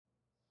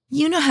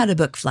You know how to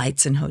book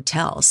flights and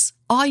hotels.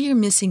 All you're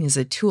missing is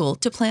a tool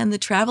to plan the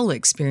travel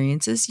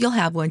experiences you'll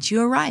have once you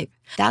arrive.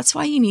 That's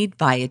why you need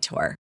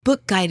Viator.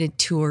 Book guided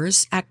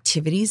tours,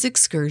 activities,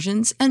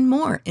 excursions, and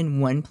more in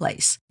one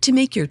place to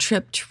make your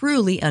trip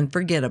truly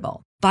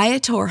unforgettable.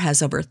 Viator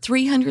has over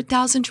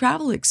 300,000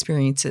 travel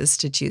experiences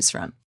to choose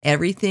from.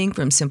 Everything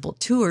from simple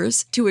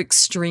tours to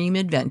extreme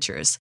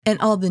adventures and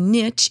all the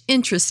niche,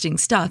 interesting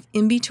stuff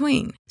in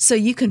between. So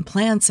you can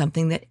plan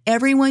something that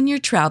everyone you're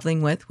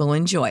traveling with will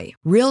enjoy.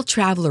 Real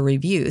traveler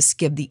reviews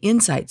give the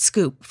inside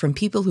scoop from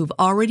people who've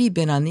already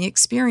been on the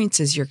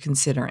experiences you're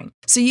considering.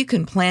 So you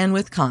can plan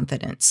with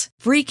confidence.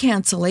 Free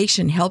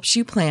cancellation helps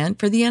you plan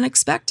for the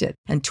unexpected.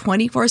 And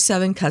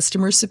 24/7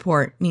 customer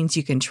support means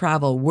you can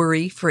travel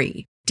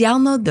worry-free.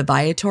 Download the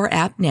Viator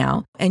app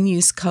now and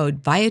use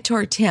code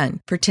Viator10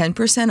 for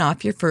 10%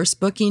 off your first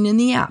booking in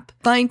the app.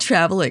 Find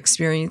travel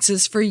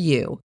experiences for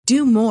you.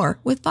 Do more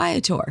with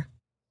Viator.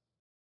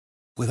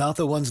 Without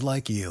the ones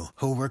like you,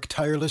 who work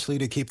tirelessly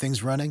to keep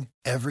things running,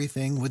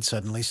 everything would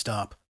suddenly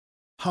stop.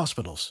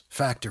 Hospitals,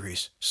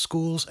 factories,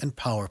 schools, and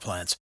power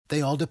plants,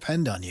 they all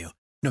depend on you.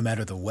 No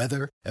matter the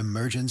weather,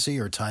 emergency,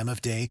 or time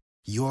of day,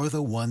 you're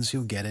the ones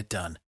who get it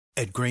done.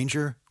 At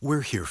Grainger,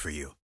 we're here for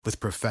you. With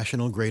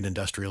professional-grade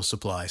industrial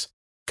supplies,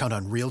 count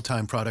on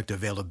real-time product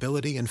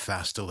availability and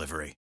fast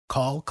delivery.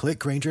 Call, click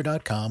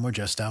Grainger.com, or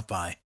just stop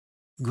by.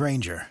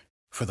 Grainger,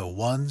 for the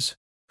ones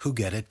who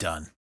get it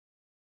done.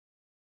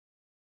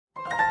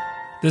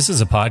 This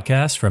is a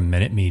podcast from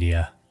Minute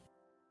Media.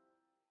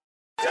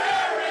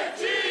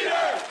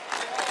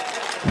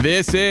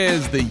 This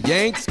is the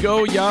Yanks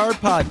Go Yard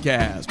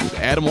podcast with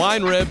Adam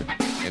Weinrib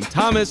and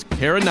Thomas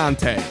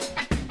Carinante.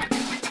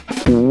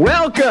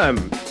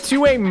 Welcome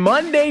to a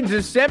Monday,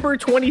 December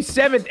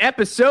 27th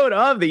episode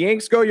of the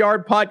Yanks Go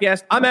Yard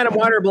podcast. I'm Adam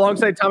Weinrib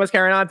alongside Thomas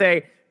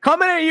Carinante,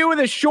 coming at you with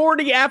a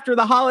shorty after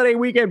the holiday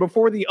weekend,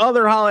 before the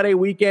other holiday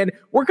weekend.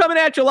 We're coming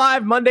at you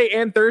live Monday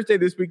and Thursday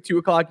this week, 2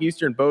 o'clock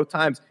Eastern, both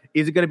times.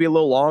 Is it going to be a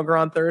little longer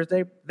on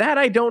Thursday? That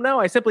I don't know.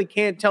 I simply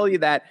can't tell you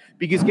that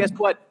because guess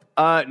what?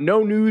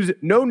 No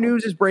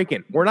news is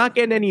breaking. We're not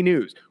getting any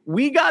news.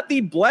 We got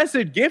the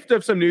blessed gift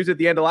of some news at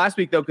the end of last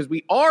week, though, because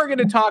we are going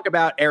to talk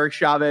about Eric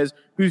Chavez,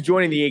 who's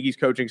joining the Yankees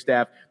coaching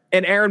staff,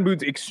 and Aaron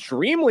Boone's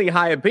extremely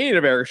high opinion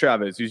of Eric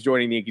Chavez, who's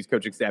joining the Yankees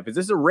coaching staff. Is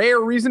this a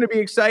rare reason to be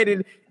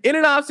excited in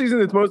an offseason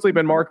that's mostly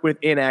been marked with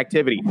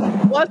inactivity?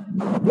 Plus,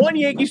 one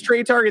Yankees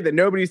trade target that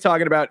nobody's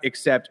talking about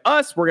except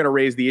us. We're going to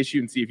raise the issue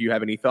and see if you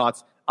have any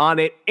thoughts on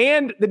it.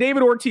 And the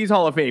David Ortiz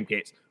Hall of Fame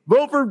case.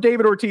 Vote for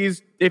David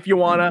Ortiz if you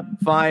want to.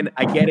 Fine,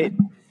 I get it.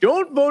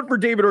 Don't vote for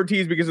David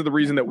Ortiz because of the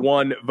reason that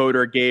one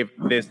voter gave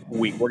this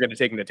week. We're going to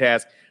take him to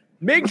task.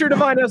 Make sure to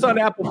find us on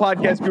Apple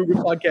Podcasts,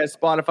 Google Podcasts,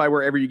 Spotify,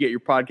 wherever you get your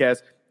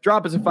podcasts.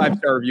 Drop us a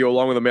 5-star review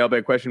along with a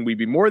mailbag question. We'd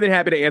be more than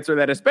happy to answer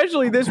that,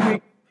 especially this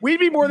week. We'd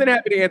be more than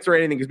happy to answer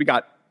anything because we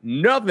got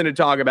nothing to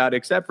talk about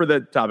except for the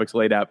topics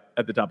laid out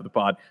at the top of the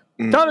pod.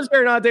 Thomas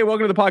Carinante,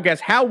 welcome to the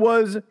podcast. How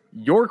was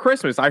your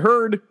Christmas? I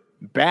heard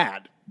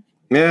bad.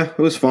 Yeah, it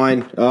was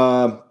fine.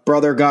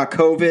 Brother got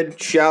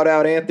COVID. Shout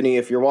out Anthony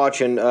if you're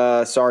watching.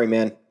 Sorry,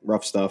 man.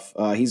 Rough stuff.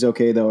 He's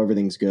okay, though.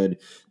 Everything's good.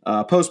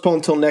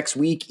 Postponed till next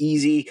week.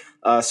 Easy.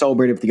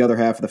 Celebrated with the other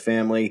half of the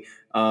family.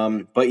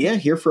 But yeah,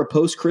 here for a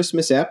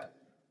post-Christmas ep.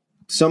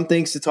 Some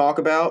things to talk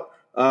about.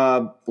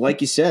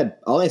 Like you said,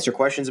 I'll answer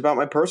questions about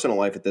my personal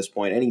life at this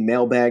point. Any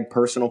mailbag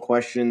personal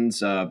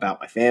questions about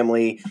my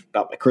family,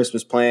 about my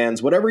Christmas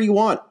plans, whatever you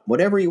want.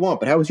 Whatever you want.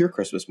 But how was your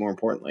Christmas, more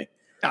importantly?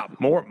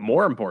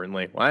 More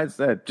importantly, why is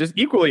that? Just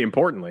equally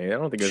importantly, I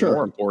don't think it's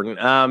more important.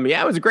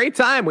 Yeah, it was a great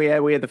time. We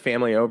had the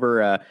family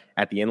over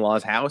at the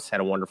in-laws' house.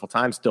 Had a wonderful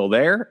time. Still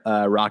there,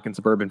 rocking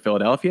suburban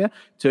Philadelphia.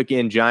 Took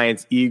in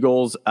Giants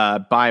Eagles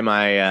by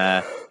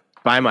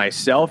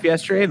myself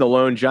yesterday. The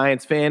lone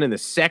Giants fan in the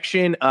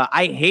section.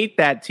 I hate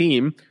that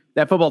team.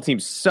 That football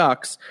team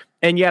sucks,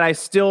 and yet I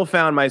still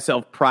found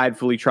myself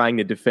pridefully trying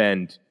to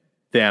defend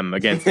them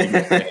against them.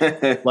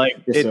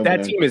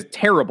 That team is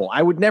terrible.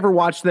 I would never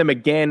watch them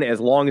again as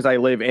long as I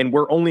live, and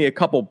we're only a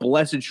couple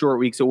blessed short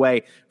weeks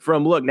away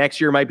from, look, next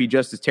year might be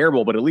just as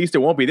terrible, but at least it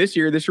won't be this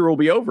year. This year will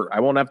be over.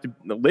 I won't have to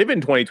live in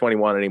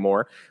 2021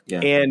 anymore. Yeah.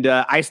 And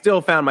I still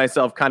found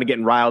myself kind of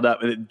getting riled up.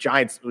 The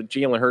Giants,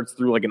 Jalen Hurts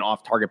threw like an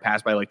off-target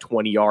pass by like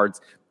 20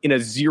 yards in a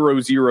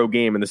 0-0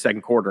 game in the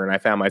second quarter, and I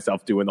found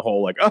myself doing the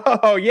whole like,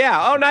 oh,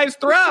 yeah, oh, nice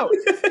throw.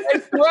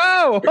 Nice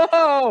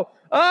throw.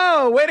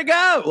 Oh, way to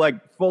go. Like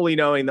fully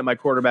knowing that my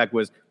quarterback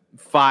was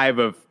 5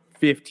 of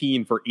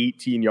 15 for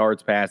 18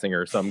 yards passing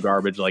or some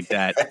garbage like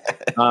that.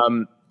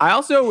 I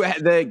also,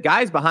 the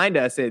guys behind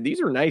us said, these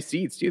are nice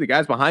seats too. The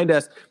guys behind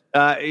us,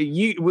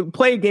 you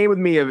play a game with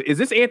me of, is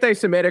this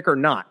anti-Semitic or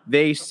not?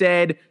 They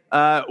said,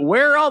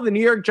 where are all the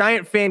New York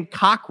Giant fan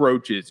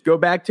cockroaches? Go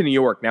back to New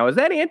York. Now, is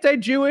that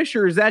anti-Jewish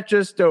or is that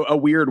just a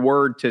weird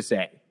word to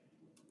say?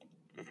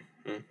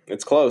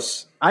 It's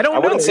close. I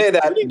wouldn't say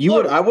that.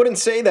 I wouldn't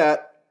say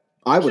that.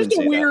 I wouldn't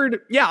say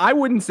that. Yeah, I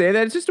wouldn't say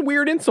that. It's just a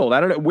weird insult.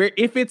 I don't know.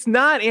 If it's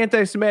not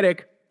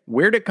anti-Semitic,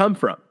 where'd it come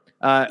from?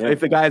 If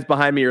the guys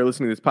behind me are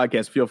listening to this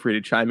podcast, feel free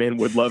to chime in.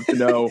 Would love to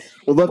know.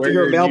 We'd love to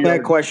hear a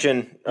mailbag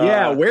question.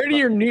 Where do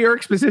your New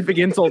York specific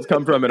insults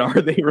come from, and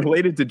are they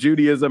related to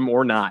Judaism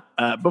or not?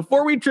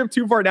 Before we trip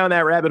too far down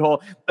that rabbit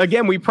hole,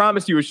 again, we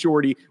promised you a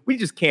shorty. We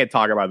just can't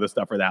talk about this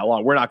stuff for that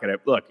long. We're not going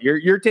to look.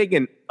 You're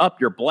taking up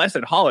your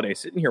blessed holiday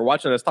sitting here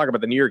watching us talk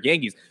about the New York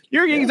Yankees. New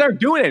York Yankees aren't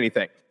doing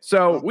anything.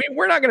 So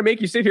we're not going to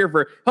make you sit here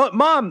for,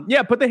 Mom,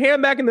 put the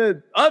ham back in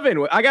the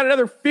oven. I got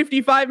another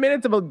 55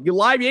 minutes of a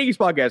live Yankees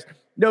podcast.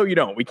 No, you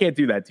don't. We can't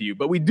do that to you.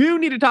 But we do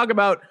need to talk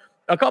about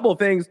a couple of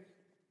things.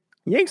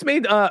 Yanks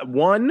made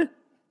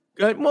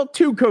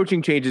two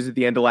coaching changes at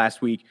the end of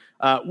last week,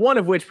 one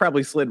of which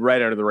probably slid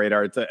right under the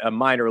radar. It's a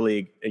minor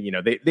league.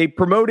 They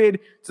promoted,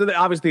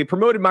 obviously they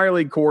promoted minor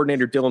league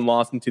coordinator Dylan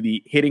Lawson to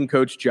the hitting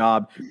coach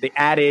job. They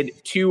added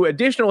 2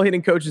 additional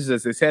hitting coaches,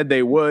 as they said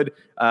they would.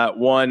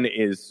 One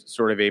is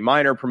sort of a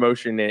minor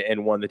promotion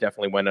and one that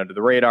definitely went under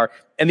the radar.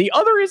 And the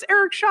other is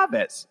Eric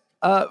Chavez.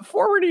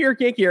 Former New York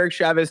Yankee Eric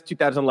Chavez,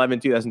 2011,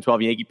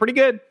 2012 Yankee. Pretty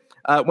good.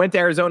 Went to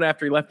Arizona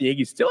after he left the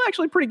Yankees. Still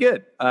actually pretty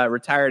good.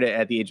 Retired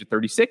at the age of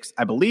 36,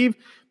 I believe.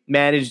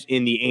 Managed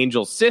in the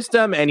Angels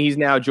system, and he's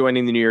now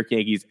joining the New York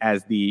Yankees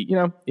as the,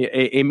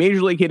 a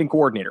major league hitting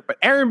coordinator. But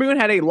Aaron Boone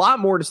had a lot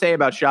more to say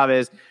about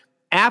Chavez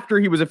after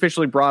he was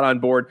officially brought on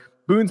board.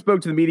 Boone spoke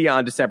to the media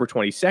on December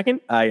 22nd.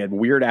 He had a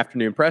weird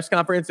afternoon press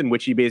conference in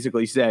which he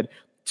basically said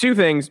 2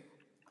 things.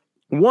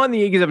 One, the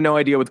Yankees have no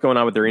idea what's going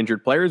on with their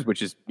injured players,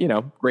 which is,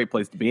 great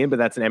place to be in, but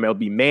that's an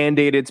MLB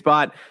mandated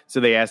spot.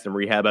 So they asked him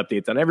rehab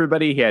updates on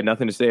everybody. He had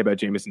nothing to say about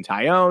Jameson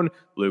Taillon,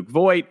 Luke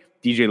Voit,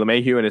 DJ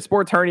LeMahieu and his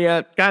sports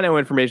hernia. Got no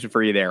information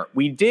for you there.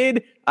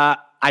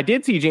 I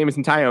did see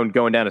Jameson Taillon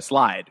going down a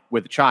slide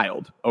with a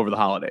child over the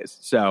holidays.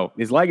 So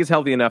his leg is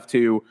healthy enough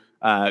to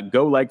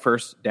go leg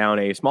first down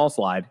a small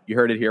slide. You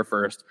heard it here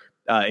first.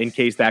 In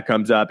case that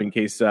comes up, in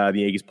case the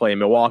Yankees play in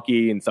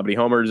Milwaukee and somebody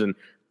homers and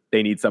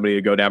they need somebody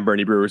to go down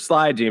Bernie Brewer's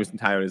slide. Jameson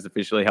Taillon is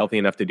officially healthy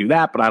enough to do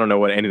that, but I don't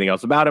know anything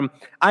else about him.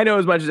 I know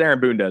as much as Aaron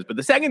Boone does. But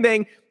the second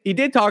thing, he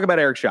did talk about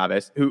Eric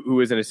Chavez,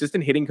 who is an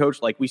assistant hitting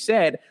coach, like we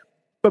said,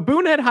 but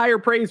Boone had higher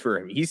praise for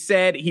him. He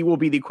said he will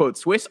be the, quote,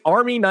 Swiss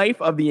Army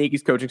knife of the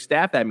Yankees coaching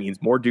staff. That means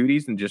more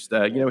duties than just,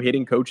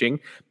 hitting coaching.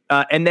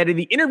 And that in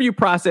the interview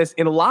process,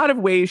 in a lot of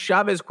ways,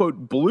 Chavez,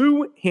 quote,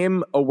 blew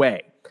him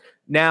away.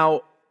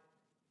 Now,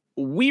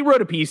 we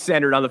wrote a piece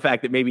centered on the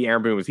fact that maybe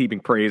Aaron Boone was heaping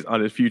praise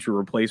on his future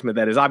replacement.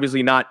 That is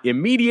obviously not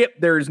immediate.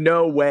 There's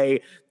no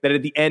way that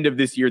at the end of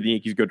this year, the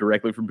Yankees go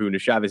directly from Boone to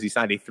Chavez. He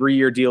signed a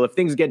 3-year deal. If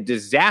things get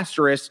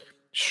disastrous,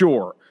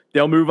 sure,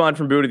 they'll move on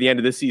from Boone at the end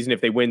of this season if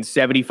they win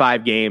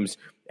 75 games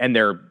and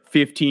they're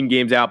 15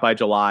 games out by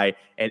July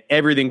and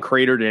everything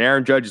cratered and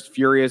Aaron Judge is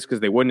furious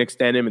because they wouldn't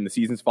extend him and the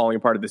season's falling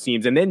apart at the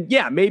seams. And then,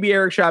 maybe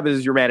Eric Chavez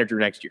is your manager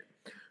next year.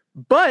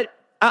 But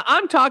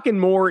I'm talking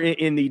more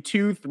in the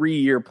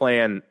 2-3 year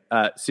plan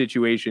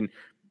situation.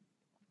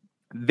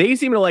 They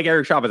seem to like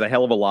Eric Chavez a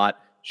hell of a lot.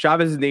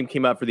 Chavez's name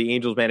came up for the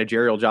Angels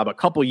managerial job a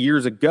couple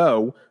years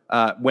ago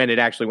when it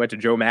actually went to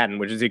Joe Maddon,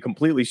 which is a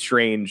completely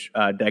strange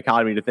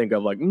dichotomy to think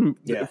of, like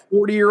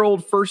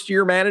 40-year-old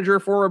first-year manager,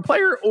 former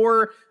player,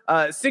 or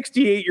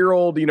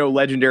 68-year-old,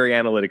 legendary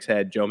analytics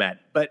head Joe Maddon.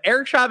 But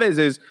Eric Chavez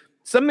is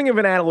something of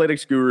an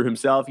analytics guru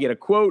himself. He had a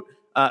quote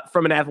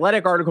from an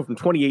Athletic article from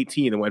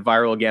 2018 that went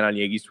viral again on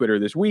Yankees Twitter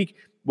this week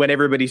when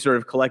everybody sort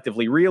of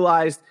collectively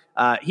realized.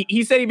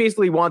 He said he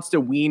basically wants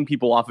to wean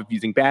people off of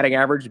using batting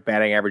average.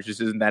 Batting average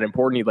just isn't that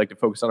important. He'd like to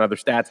focus on other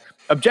stats.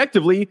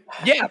 Objectively,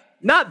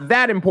 not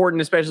that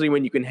important, especially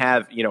when you can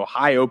have,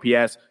 high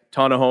OPS,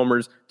 ton of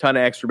homers, ton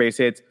of extra base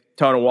hits,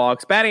 ton of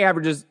walks. Batting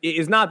average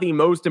is not the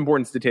most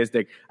important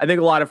statistic. I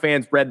think a lot of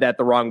fans read that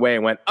the wrong way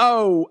and went,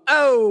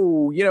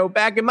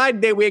 back in my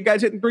day, we had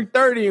guys hitting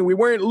 330 and we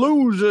weren't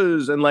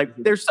losers. And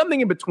there's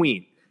something in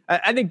between.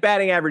 I think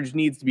batting average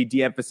needs to be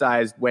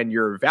de-emphasized when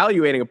you're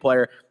evaluating a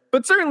player.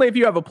 But certainly if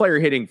you have a player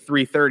hitting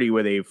 330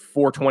 with a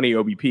 420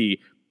 OBP,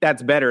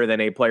 that's better than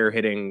a player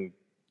hitting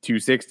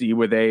 260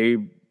 with a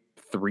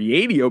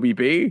 380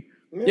 OBP.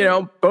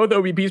 Both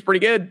OBPs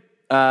pretty good.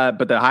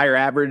 But the higher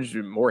average,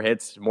 more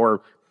hits,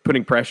 more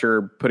putting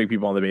pressure, putting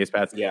people on the base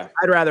paths. Yeah.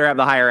 I'd rather have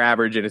the higher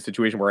average in a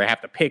situation where I have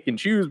to pick and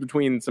choose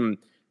between some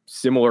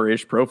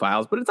similar-ish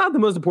profiles, but it's not the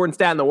most important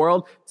stat in the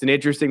world. It's an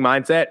interesting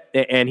mindset,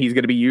 and he's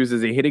going to be used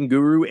as a hitting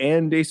guru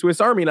and a Swiss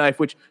Army knife,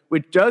 which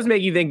does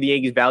make you think the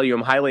Yankees value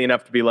him highly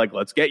enough to be like,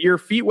 let's get your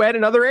feet wet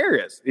in other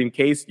areas in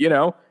case,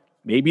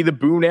 maybe the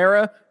Boone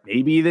era,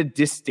 maybe the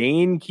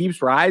disdain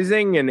keeps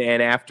rising, and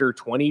after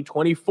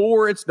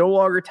 2024, it's no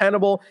longer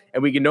tenable,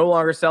 and we can no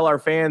longer sell our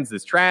fans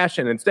this trash,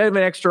 and instead of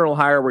an external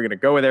hire, we're going to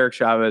go with Eric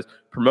Chavez,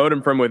 promote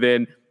him from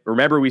within.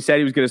 Remember, we said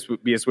he was going to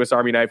be a Swiss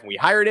Army knife, and we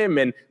hired him,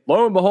 and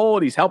lo and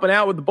behold, he's helping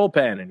out with the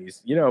bullpen, and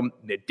he's,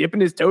 dipping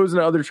his toes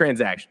into other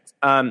transactions.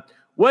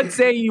 What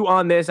say you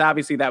on this?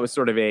 Obviously, that was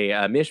sort of a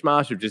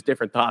mishmash of just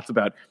different thoughts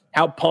about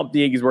how pumped the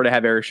Yankees were to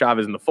have Eric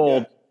Chavez in the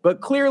fold. Yeah.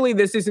 But clearly,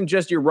 this isn't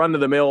just your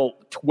run-of-the-mill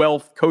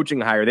 12th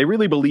coaching hire. They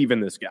really believe in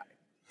this guy.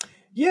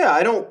 Yeah,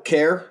 I don't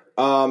care.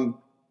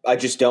 I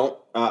just don't.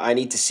 I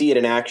need to see it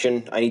in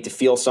action. I need to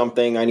feel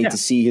something. I need to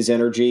see his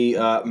energy.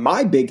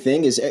 My big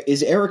thing is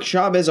Eric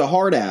Chavez a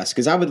hard ass?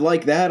 Because I would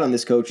like that on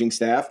this coaching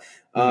staff.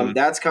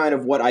 That's kind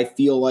of what I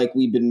feel like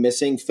we've been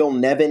missing. Phil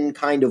Nevin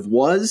kind of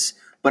was,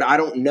 but I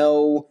don't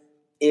know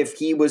if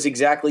he was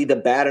exactly the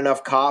bad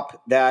enough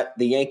cop that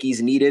the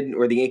Yankees needed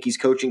or the Yankees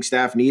coaching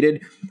staff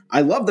needed.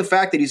 I love the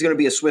fact that he's going to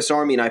be a Swiss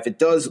Army knife. It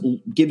does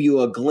give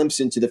you a glimpse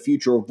into the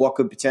future of what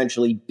could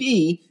potentially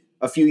be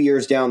a few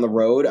years down the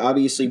road.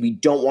 Obviously, we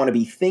don't want to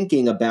be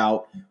thinking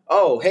about,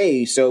 oh,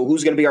 hey, so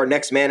who's going to be our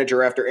next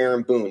manager after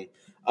Aaron Boone?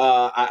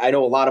 I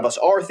know a lot of us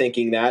are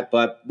thinking that,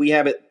 but we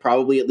have it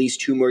probably at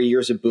least 2 more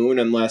years of Boone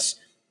unless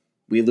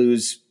we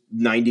lose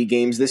 90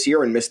 games this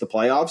year and miss the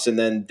playoffs, and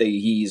then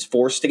he's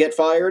forced to get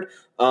fired.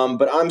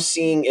 But I'm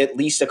seeing at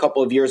least a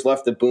couple of years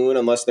left of Boone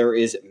unless there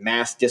is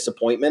mass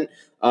disappointment.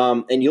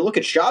 And you look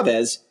at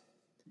Chavez,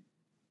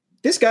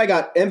 this guy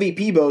got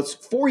MVP votes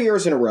 4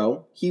 years in a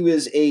row. He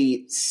was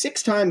a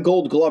 6-time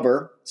Gold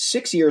Glover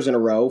 6 years in a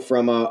row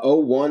from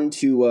 01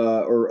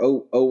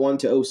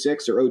 to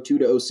 06 or 02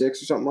 to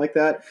 06 or something like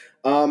that.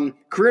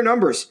 Career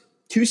numbers: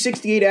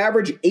 268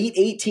 average,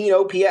 818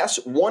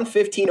 OPS,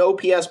 115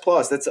 OPS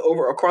plus. That's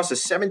over across a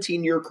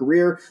 17-year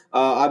career.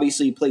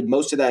 Obviously, he played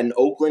most of that in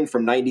Oakland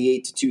from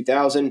 98 to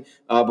 2000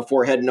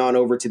 before heading on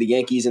over to the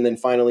Yankees and then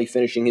finally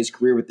finishing his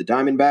career with the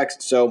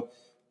Diamondbacks. So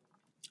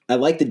I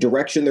like the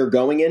direction they're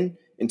going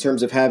in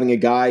terms of having a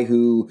guy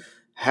who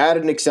had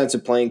an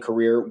extensive playing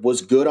career,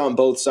 was good on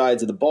both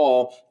sides of the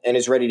ball, and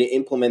is ready to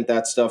implement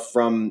that stuff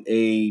from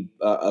a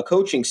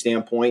coaching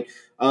standpoint.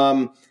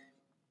 Am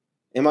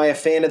I a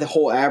fan of the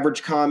whole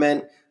average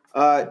comment?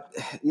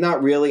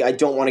 Not really. I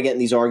don't want to get in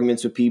these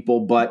arguments with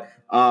people, but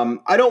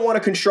I don't want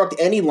to construct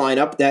any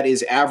lineup that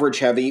is average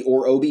heavy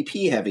or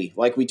OBP heavy.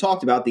 Like we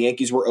talked about, the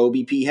Yankees were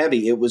OBP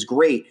heavy. It was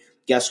great.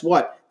 Guess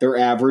what? Their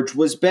average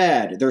was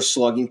bad. Their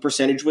slugging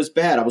percentage was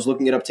bad. I was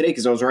looking it up today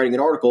because I was writing an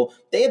article.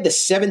 They had the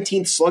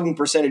 17th slugging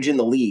percentage in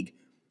the league.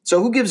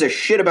 So who gives a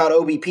shit about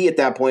OBP at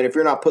that point if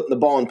you're not putting the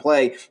ball in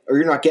play or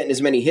you're not getting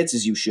as many hits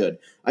as you should?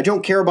 I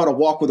don't care about a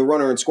walk with a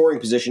runner in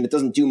scoring position. It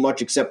doesn't do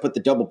much except put the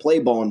double play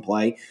ball in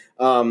play.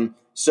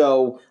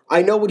 So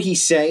I know what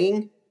he's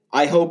saying.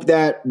 I hope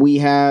that we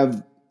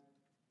have,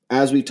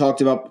 as we talked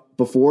about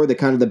before, the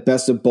kind of the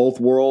best of both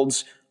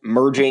worlds,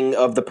 merging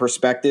of the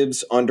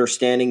perspectives,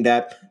 understanding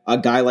that a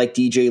guy like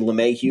DJ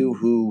LeMahieu,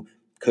 who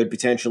could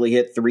potentially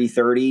hit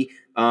 330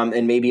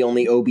 and maybe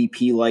only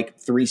OBP like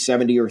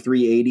 370 or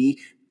 380,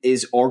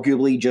 is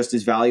arguably just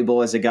as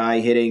valuable as a guy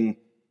hitting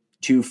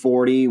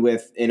 240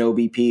 with an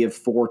OBP of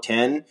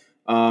 410.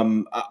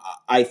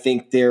 I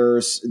think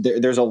there's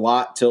a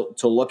lot to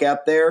look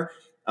at there,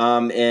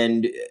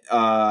 and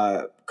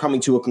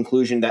coming to a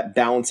conclusion that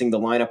balancing the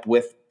lineup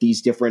with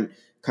these different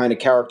kind of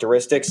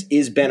characteristics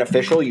is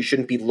beneficial. You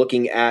shouldn't be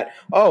looking at,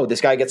 oh,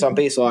 this guy gets on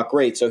base a lot,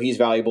 great, so he's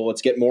valuable.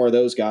 Let's get more of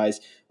those guys.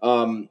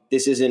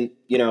 This isn't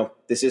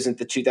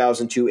the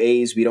 2002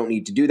 A's. We don't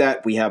need to do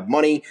that. We have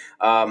money.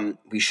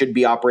 We should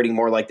be operating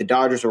more like the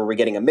Dodgers, where we're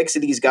getting a mix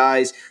of these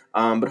guys.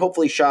 But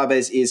hopefully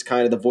Chavez is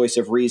kind of the voice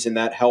of reason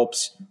that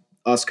helps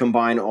us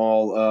combine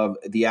all of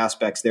the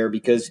aspects there,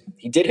 because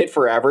he did hit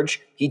for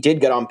average. He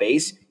did get on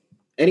base,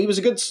 and he was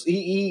a good.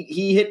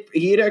 He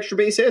hit extra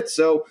base hits.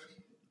 So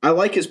I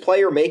like his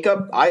player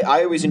makeup.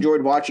 I always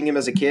enjoyed watching him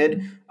as a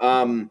kid.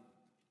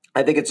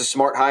 I think it's a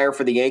smart hire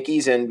for the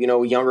Yankees, and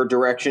younger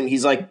direction.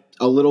 He's like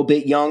a little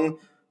bit young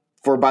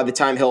for by the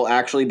time he'll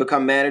actually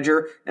become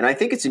manager. And I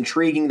think it's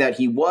intriguing that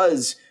he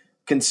was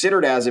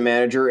considered as a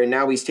manager, and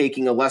now he's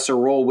taking a lesser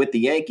role with the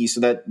Yankees.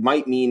 So that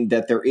might mean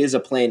that there is a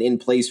plan in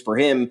place for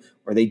him,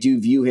 or they do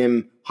view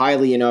him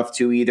highly enough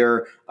to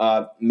either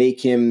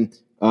make him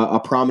a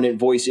prominent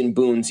voice in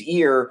Boone's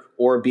ear,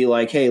 or be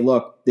like, hey,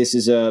 look, this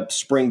is a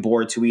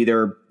springboard to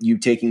either you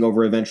taking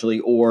over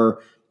eventually,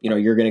 or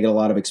you're going to get a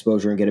lot of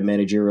exposure and get a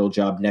managerial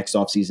job next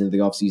offseason or the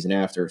offseason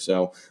after.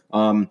 So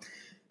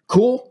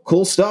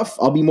cool stuff.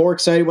 I'll be more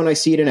excited when I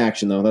see it in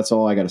action, though. That's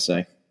all I got to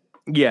say.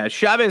 Yeah,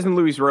 Chavez and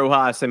Luis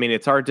Rojas, I mean,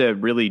 it's hard to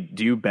really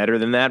do better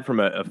than that from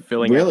a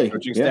filling out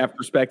coaching staff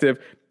perspective.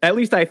 At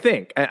least I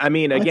think. I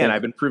mean, again,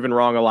 I've been proven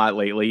wrong a lot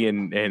lately,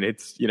 and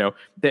it's,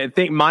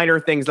 minor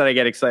things that I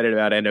get excited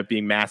about end up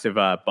being massive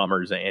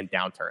bummers and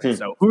downturns.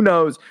 So who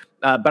knows?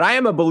 But I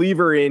am a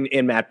believer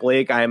in Matt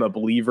Blake. I am a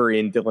believer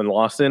in Dylan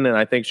Lawson, and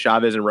I think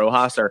Chavez and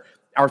Rojas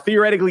are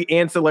theoretically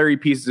ancillary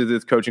pieces of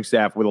this coaching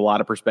staff with a lot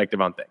of perspective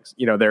on things.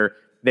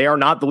 They are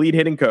not the lead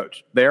hitting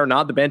coach. They are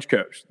not the bench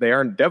coach. They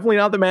are definitely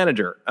not the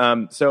manager.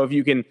 So if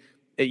you can,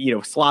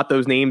 slot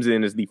those names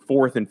in as the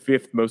fourth and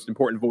fifth most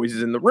important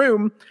voices in the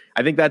room,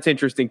 I think that's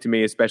interesting to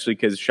me, especially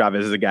because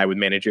Chavez is a guy with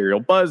managerial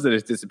buzz that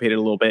has dissipated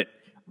a little bit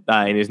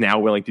and is now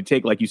willing to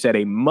take, like you said,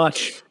 a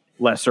much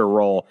lesser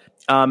role.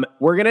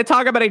 We're going to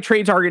talk about a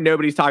trade target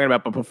nobody's talking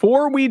about. But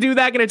before we do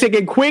that, going to take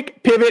a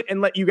quick pivot and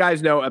let you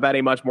guys know about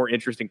a much more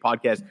interesting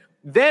podcast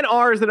than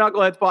ours, the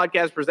Knuckleheads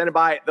podcast, presented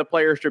by the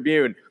Players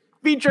Tribune.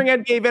 Featuring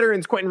NBA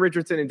veterans Quentin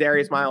Richardson and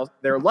Darius Miles.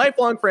 They're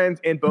lifelong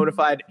friends and bona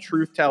fide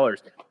truth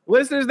tellers.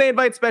 Listeners, they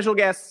invite special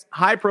guests,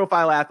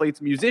 high-profile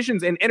athletes,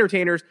 musicians, and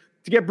entertainers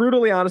to get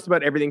brutally honest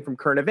about everything from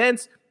current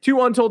events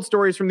to untold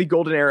stories from the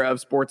golden era of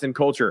sports and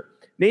culture.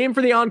 Named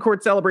for the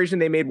on-court celebration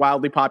they made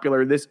wildly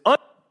popular, this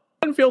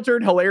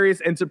unfiltered, hilarious,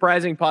 and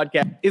surprising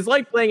podcast is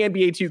like playing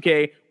NBA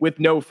 2K with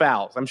no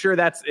fouls. I'm sure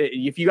that's,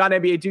 if you got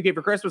NBA 2K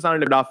for Christmas, I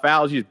don't know off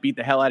fouls, you just beat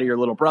the hell out of your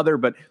little brother,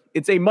 but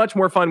it's a much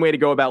more fun way to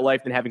go about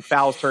life than having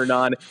fouls turned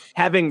on,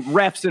 having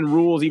refs and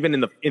rules even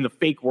in the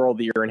fake world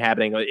that you're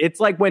inhabiting. It's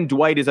like when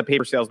Dwight is a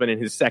paper salesman in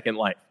his second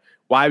life.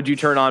 Why would you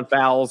turn on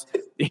fouls,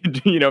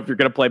 if you're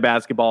going to play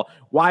basketball?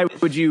 Why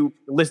would you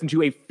listen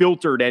to a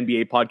filtered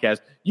NBA podcast?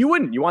 You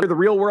wouldn't. You want the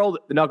real world.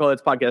 The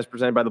Knuckleheads podcast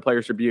presented by the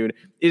Players Tribune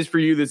is for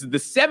you. This is the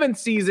 7th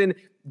season.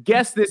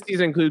 Guests this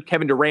season include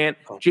Kevin Durant,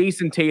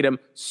 Jason Tatum,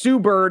 Sue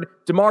Bird,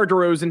 DeMar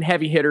DeRozan,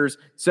 heavy hitters.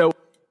 So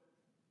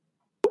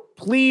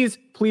please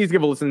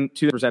give a listen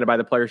to the presented by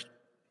the Players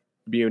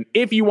Tribune.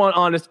 If you want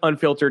honest,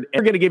 unfiltered, and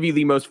we're going to give you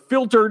the most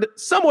filtered,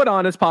 somewhat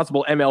honest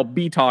possible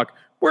MLB talk.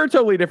 We're a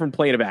totally different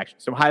plane of action.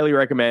 So highly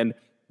recommend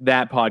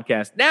that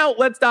podcast. Now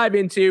let's dive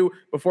into,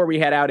 before we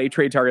head out, a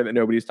trade target that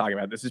nobody's talking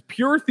about. This is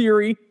pure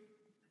theory.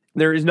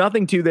 There is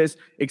nothing to this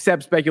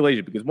except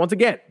speculation because, once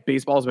again,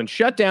 baseball has been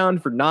shut down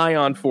for nigh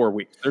on 4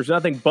 weeks. There's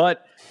nothing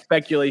but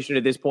speculation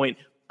at this point.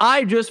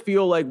 I just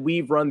feel like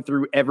we've run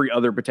through every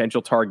other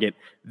potential target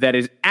that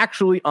is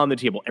actually on the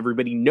table.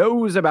 Everybody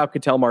knows about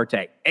Ketel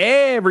Marte.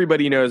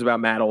 Everybody knows about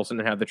Matt Olson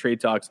and how the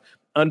trade talks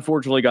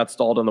unfortunately got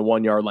stalled on the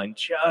 1 yard line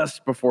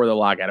just before the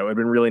lockout. It would have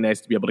been really nice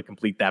to be able to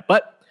complete that.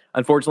 But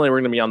unfortunately, we're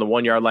going to be on the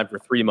 1 yard line for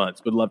 3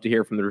 months. Would love to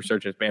hear from the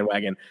Resurgence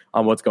bandwagon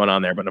on what's going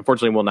on there. But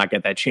unfortunately, we'll not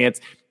get that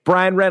chance.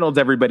 Brian Reynolds,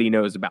 everybody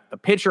knows about. The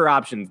pitcher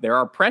options, there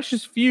are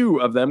precious few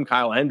of them.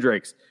 Kyle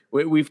Hendricks.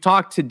 We've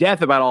talked to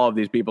death about all of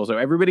these people, so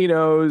everybody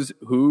knows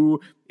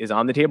who is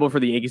on the table for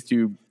the Yankees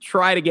to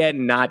try to get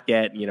and not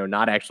get,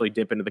 not actually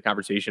dip into the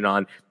conversation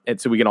on,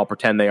 and so we can all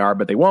pretend they are,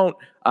 but they won't.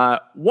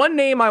 One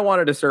name I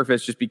wanted to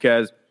surface just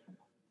because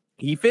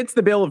he fits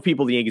the bill of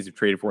people the Yankees have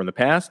traded for in the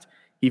past.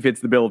 He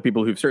fits the bill of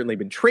people who've certainly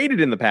been traded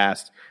in the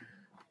past.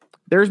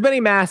 There's been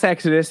a mass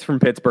exodus from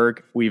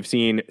Pittsburgh. We've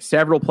seen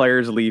several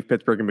players leave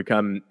Pittsburgh and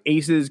become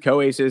aces,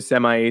 co-aces,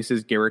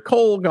 semi-aces. Garrett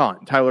Cole,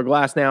 gone. Tyler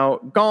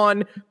Glasnow,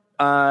 gone.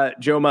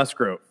 Joe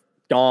Musgrove,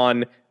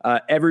 gone.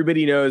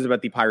 Everybody knows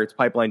about the Pirates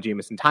pipeline.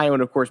 Jameson Taillon,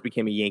 of course,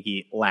 became a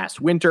Yankee last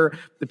winter.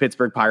 The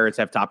Pittsburgh Pirates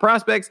have top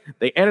prospects.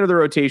 They enter the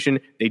rotation.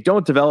 They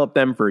don't develop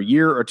them for a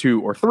year or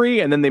 2 or 3,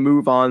 and then they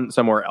move on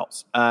somewhere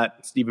else.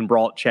 Stephen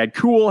Brault, Chad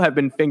Kuhl have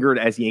been fingered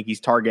as Yankees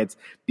targets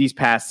these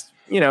past,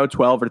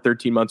 12 or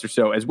 13 months or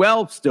so as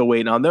well. Still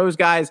waiting on those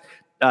guys.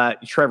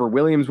 Trevor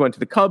Williams went to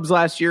the Cubs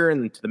last year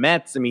and to the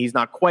Mets. I mean, he's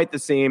not quite the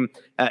same.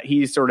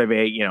 He's sort of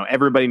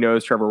everybody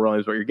knows Trevor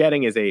Williams. What you're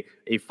getting is a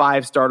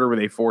 5-starter with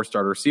a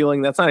 4-starter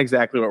ceiling. That's not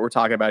exactly what we're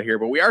talking about here,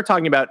 but we are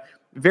talking about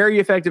very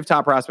effective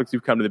top prospects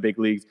who've come to the big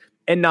leagues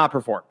and not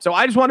performed. So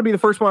I just want to be the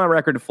first one on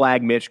record to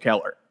flag Mitch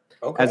Keller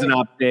as an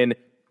option.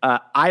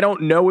 I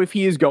don't know if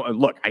he is going.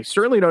 Look, I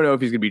certainly don't know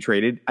if he's going to be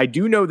traded. I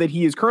do know that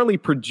he is currently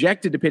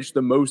projected to pitch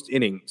the most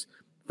innings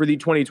for the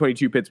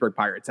 2022 Pittsburgh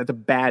Pirates. That's a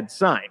bad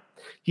sign.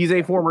 He's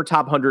a former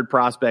top 100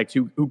 prospect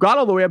who got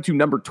all the way up to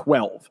number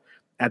 12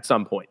 at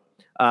some point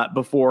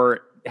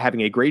before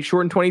having a great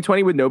short in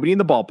 2020 with nobody in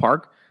the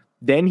ballpark.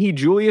 Then he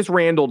Julius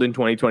Randled in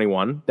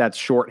 2021. That's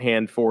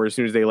shorthand for as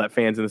soon as they let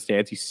fans in the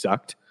stands, he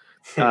sucked.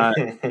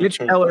 Mitch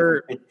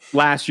Keller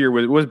last year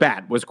was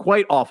bad, was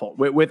quite awful.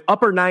 With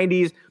upper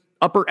 90s,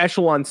 upper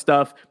echelon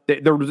stuff,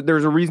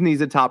 there's a reason he's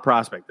a top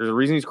prospect. There's a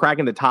reason he's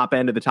cracking the top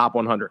end of the top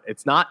 100.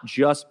 It's not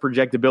just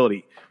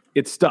projectability.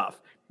 It's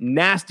stuff.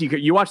 Nasty.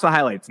 You watch the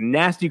highlights.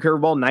 Nasty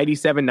curveball,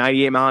 97,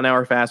 98 mile an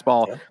hour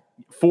fastball, yeah.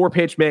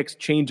 4-pitch mix,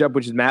 changeup,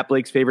 which is Matt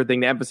Blake's favorite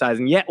thing to emphasize.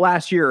 And yet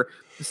last year,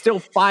 still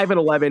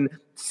 5-11,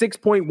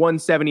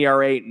 6.17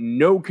 ERA,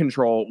 no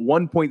control,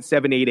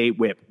 1.788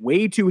 whip.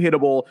 Way too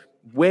hittable,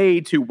 way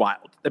too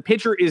wild. The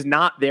pitcher is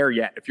not there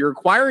yet. If you're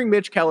acquiring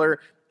Mitch Keller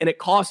and it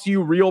costs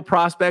you real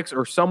prospects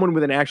or someone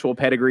with an actual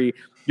pedigree,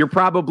 you're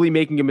probably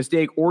making a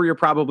mistake or you're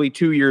probably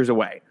 2 years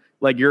away.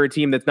 Like you're a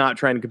team that's not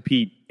trying to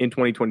compete in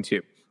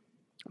 2022.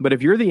 But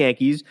if you're the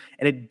Yankees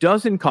and it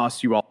doesn't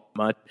cost you all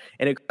much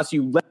and it costs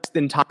you less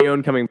than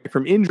Taillon coming back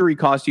from injury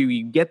costs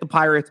you get the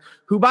Pirates,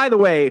 who, by the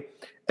way,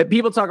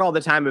 people talk all the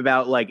time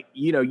about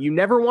you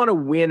never want to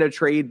win a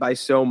trade by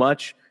so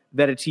much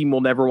that a team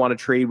will never want to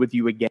trade with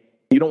you again.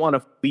 You don't want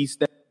to fleece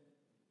them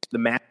the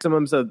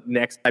maximums of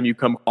next time you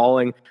come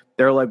calling.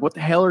 They're like, what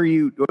the hell are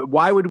you?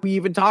 Why would we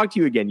even talk to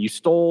you again? You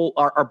stole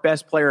our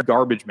best player,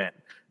 garbage man.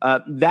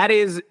 That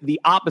is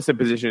the opposite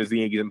position as the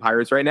Yankees and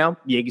Pirates right now.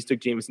 The Yankees took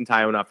Jameson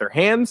Taillon off their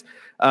hands.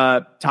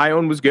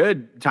 Taillon was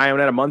good. Taillon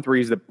had a month where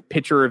he's the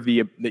pitcher of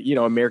the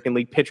American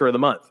League Pitcher of the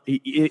Month.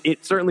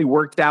 It certainly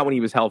worked out when he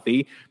was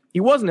healthy. He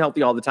wasn't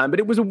healthy all the time, but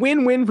it was a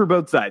win-win for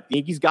both sides. The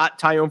Yankees got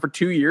Taillon for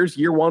 2 years.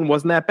 Year one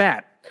wasn't that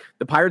bad.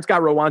 The Pirates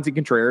got Roansy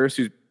Contreras,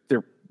 who's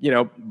they're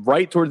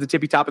right towards the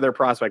tippy top of their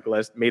prospect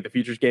list. Made the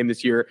Futures game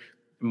this year.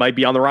 Might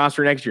be on the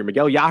roster next year.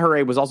 Miguel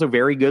Yajure was also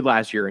very good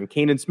last year, and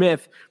Kanan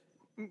Smith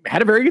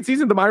had a very good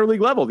season at the minor league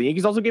level. The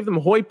Yankees also gave them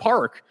Hoy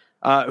Park,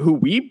 who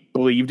we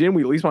believed in.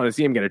 We at least wanted to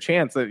see him get a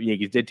chance. The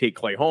Yankees did take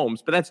Clay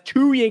Holmes, but that's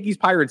 2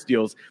 Yankees-Pirates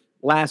deals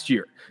last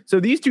year. So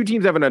these two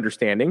teams have an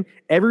understanding.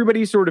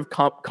 Everybody's sort of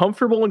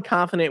comfortable and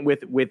confident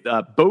with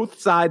both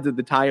sides of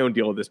the Taillon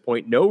deal at this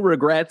point. No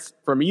regrets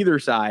from either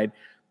side.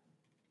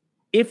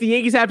 If the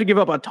Yankees have to give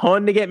up a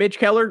ton to get Mitch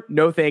Keller,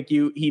 no thank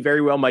you. He very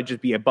well might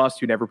just be a bust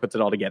who never puts it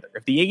all together.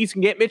 If the Yankees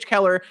can get Mitch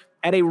Keller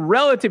at a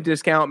relative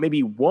discount,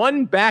 maybe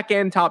one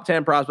back-end top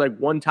 10 prospect,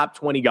 one top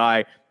 20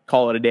 guy,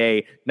 call it a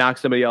day, knock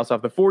somebody else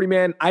off the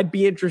 40-man, I'd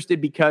be interested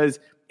because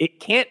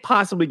it can't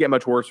possibly get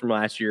much worse from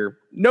last year.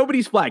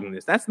 Nobody's flagging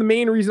this. That's the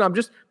main reason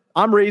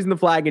I'm raising the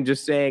flag and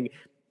just saying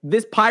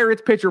this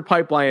Pirates pitcher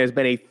pipeline has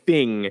been a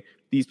thing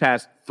these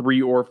past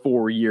 3 or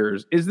 4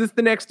 years. Is this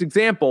the next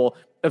example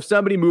of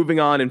somebody moving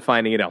on and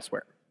finding it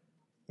elsewhere?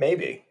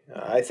 Maybe.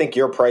 I think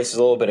your price is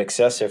a little bit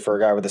excessive for a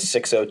guy with a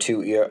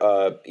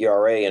 6.02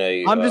 ERA and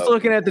a. I'm just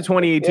looking at the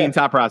 2018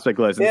 top prospect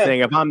list and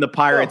saying, if I'm the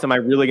Pirates, am I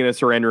really going to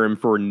surrender him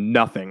for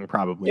nothing?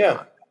 Probably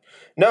not.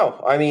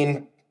 No, I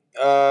mean,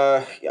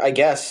 I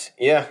guess,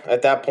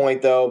 at that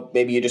point, though,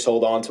 maybe you just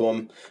hold on to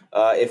him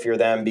if you're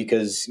them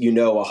because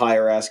a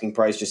higher asking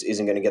price just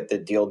isn't going to get the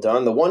deal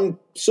done. The one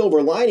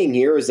silver lining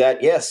here is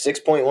that,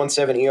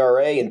 6.17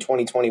 ERA in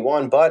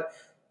 2021, but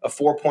a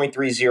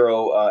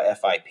 4.30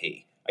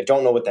 FIP. I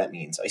don't know what that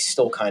means. I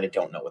still kind of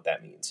don't know what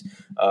that means.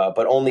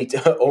 But only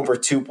over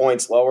 2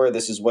 points lower.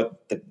 This is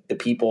what the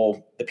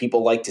people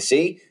like to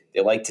see.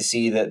 They like to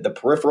see the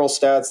peripheral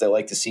stats. They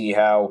like to see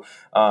how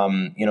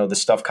the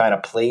stuff kind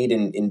of played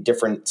in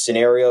different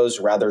scenarios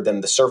rather than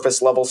the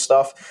surface level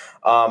stuff.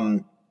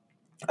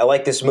 I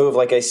like this move,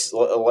 like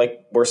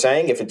we're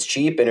saying, if it's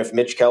cheap and if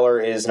Mitch Keller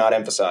is not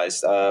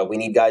emphasized. We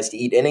need guys to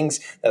eat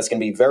innings. That's going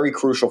to be very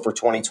crucial for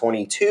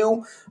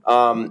 2022.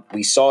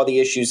 We saw the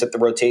issues that the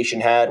rotation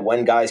had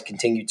when guys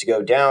continued to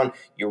go down.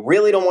 You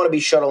really don't want to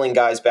be shuttling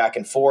guys back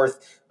and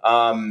forth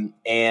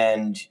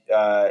and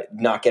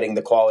not getting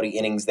the quality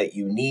innings that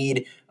you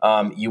need.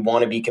 You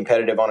want to be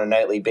competitive on a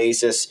nightly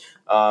basis.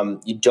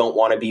 You don't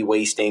want to be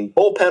wasting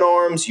bullpen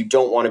arms. You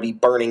don't want to be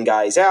burning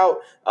guys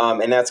out.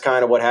 And that's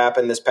kind of what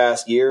happened this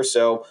past year.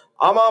 So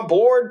I'm on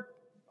board.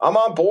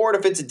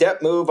 If it's a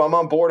depth move. I'm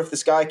on board if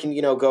this guy can,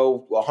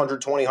 go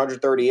 120,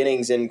 130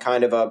 innings in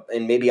kind of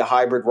and maybe a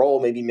hybrid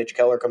role. Maybe Mitch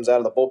Keller comes out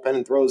of the bullpen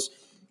and throws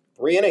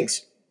 3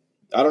 innings.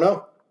 I don't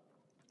know.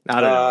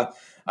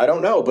 I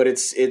don't know, but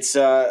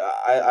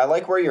I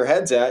like where your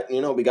head's at.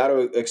 We got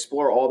to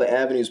explore all the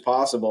avenues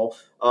possible.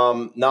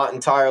 Not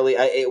entirely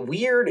a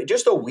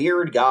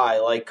weird guy,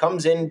 like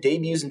comes in,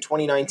 debuts in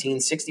 2019,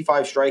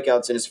 65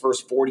 strikeouts in his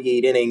first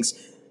 48 innings,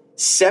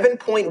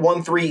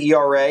 7.13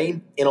 ERA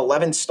in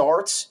 11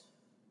 starts,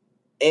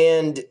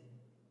 and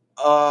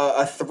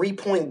a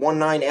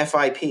 3.19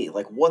 FIP.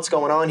 Like, what's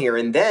going on here?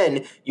 And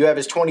then you have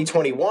his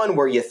 2021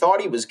 where you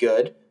thought he was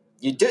good.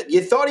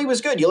 You thought he was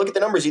good. You look at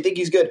the numbers, you think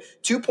he's good.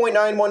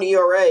 2.91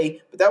 ERA,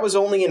 but that was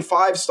only in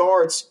 5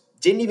 starts.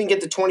 Didn't even get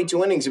to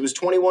 22 innings. It was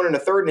 21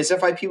 1/3, and his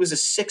FIP was a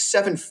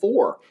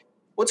 6.74.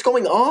 What's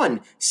going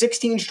on?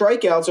 16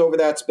 strikeouts over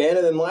that span,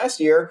 and then last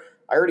year,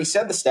 I already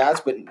said the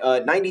stats, but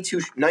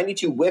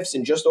 92 whiffs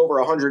in just over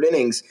 100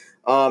 innings,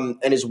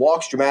 and his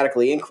walks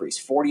dramatically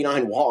increased.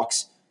 49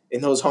 walks in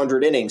those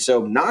 100 innings,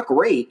 so not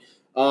great.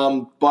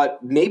 But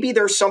maybe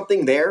there's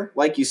something there,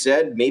 like you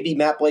said. Maybe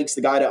Matt Blake's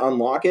the guy to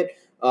unlock it.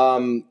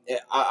 I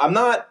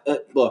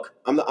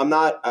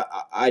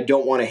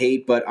don't want to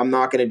hate, but I'm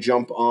not going to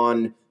jump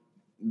on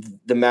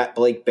the Matt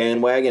Blake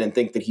bandwagon and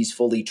think that he's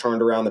fully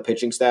turned around the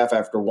pitching staff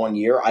after 1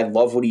 year. I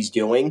love what he's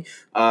doing.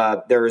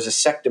 There is a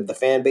sect of the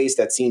fan base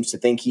that seems to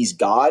think he's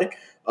God.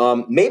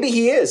 Maybe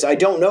he is. I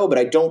don't know, but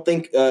I don't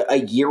think a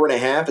year and a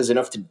half is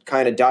enough to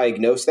kind of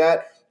diagnose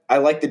that. I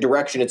like the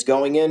direction it's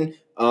going in.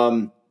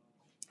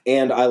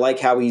 And I like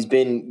how he's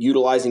been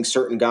utilizing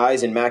certain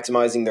guys and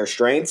maximizing their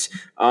strengths.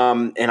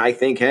 And I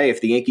think, hey, if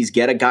the Yankees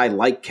get a guy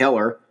like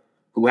Keller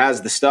who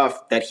has the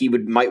stuff that he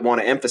might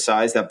want to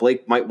emphasize, that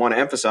Blake might want to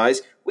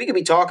emphasize, we could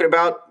be talking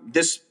about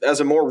this as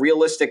a more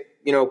realistic,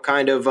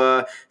 kind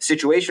of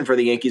situation for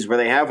the Yankees where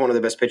they have one of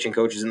the best pitching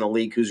coaches in the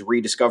league who's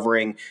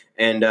rediscovering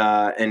and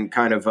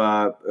kind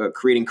of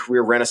creating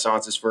career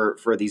renaissances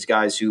for these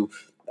guys who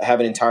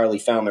haven't entirely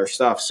found their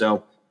stuff.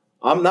 So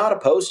I'm not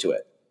opposed to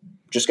it.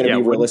 Just going to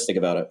be realistic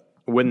about it.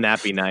 Wouldn't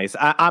that be nice?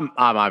 I'm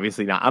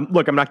obviously not.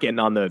 I'm not getting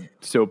on the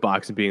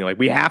soapbox and being like,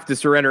 we have to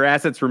surrender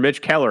assets for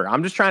Mitch Keller.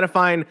 I'm just trying to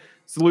find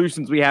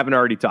solutions we haven't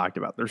already talked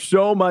about. There's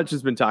so much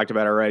that's been talked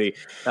about already.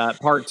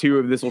 Part 2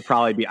 of this will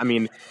probably be,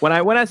 when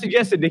I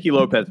suggested Nicky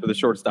Lopez for the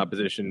shortstop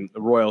position,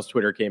 the Royals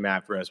Twitter came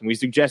after us. When we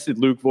suggested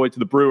Luke Voigt to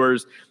the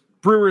Brewers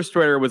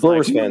Twitter was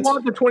like, we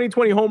want the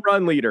 2020 home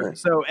run leader. Right.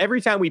 So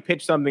every time we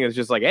pitch something that's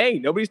just like, hey,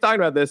 nobody's talking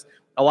about this,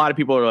 a lot of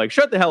people are like,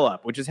 shut the hell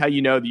up, which is how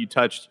you know that you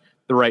touched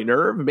the right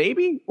nerve,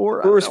 maybe?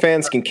 Or Brewers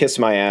fans can kiss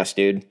my ass,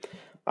 dude.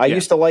 I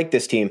used to like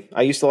this team.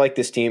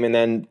 And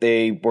then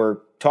they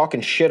were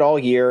talking shit all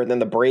year, and then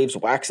the Braves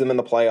waxed them in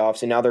the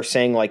playoffs, and now they're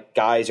saying, like,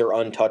 guys are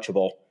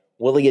untouchable.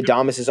 Willy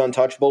Adames is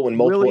untouchable when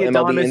multiple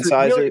MLB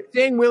insiders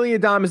saying Willy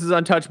Adames is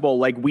untouchable,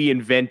 like we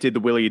invented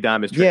the Willy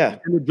Adames trick. Yeah.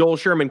 In the Joel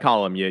Sherman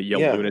column, you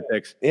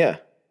lunatics. Yeah.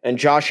 And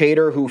Josh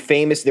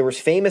Hader, there was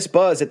famous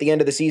buzz at the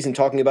end of the season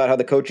talking about how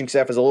the coaching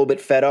staff is a little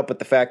bit fed up with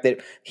the fact that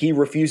he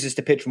refuses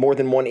to pitch more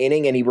than one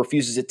inning and he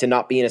refuses it to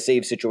not be in a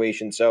save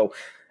situation. So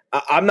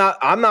I'm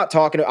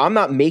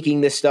not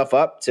making this stuff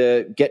up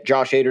to get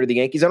Josh Hader to the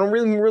Yankees. I don't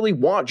really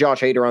want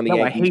Josh Hader on the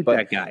Yankees. I hate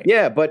that guy.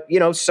 Yeah, but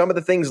some of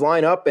the things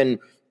line up, and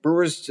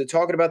Brewers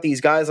talking about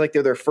these guys like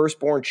they're their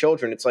firstborn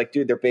children. It's like,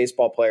 dude, they're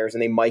baseball players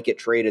and they might get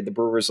traded. The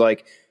Brewers,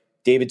 like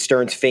David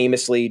Stearns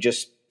famously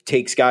just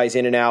takes guys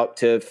in and out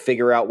to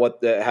figure out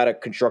how to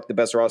construct the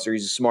best roster.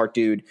 He's a smart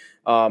dude.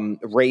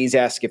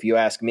 Rays-esque, if you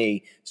ask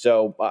me.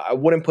 So I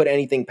wouldn't put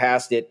anything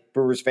past it.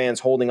 Brewers fans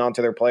holding on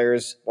to their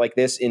players like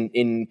this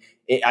in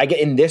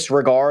this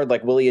regard,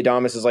 like Willy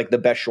Adames is like the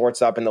best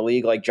shortstop in the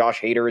league. Like Josh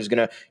Hader is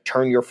going to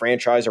turn your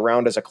franchise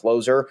around as a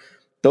closer.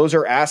 Those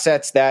are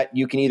assets that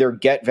you can either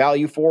get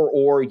value for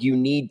or you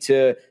need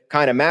to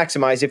kind of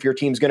maximize if your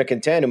team's going to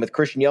contend. And with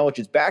Christian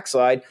Yelich's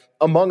backslide,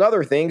 among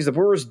other things, the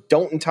Brewers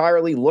don't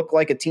entirely look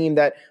like a team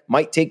that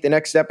might take the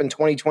next step in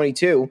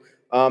 2022.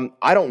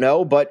 I don't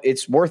know, but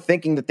it's worth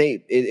thinking that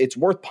it's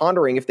worth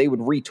pondering if they would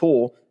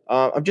retool.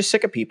 I'm just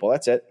sick of people.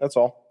 That's it. That's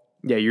all.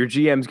 Yeah, your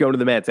GM's going to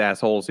the Mets,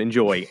 assholes.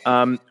 Enjoy.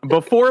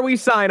 Before we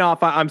sign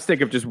off, I'm sick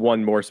of just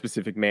one more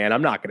specific man.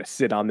 I'm not going to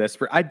sit on this.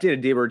 I did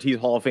a David Ortiz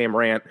Hall of Fame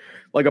rant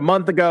like a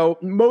month ago.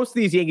 Most of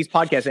these Yankees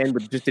podcasts end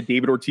with just a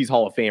David Ortiz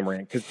Hall of Fame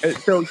rant.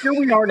 So here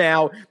we are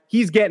now.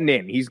 He's getting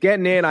in. He's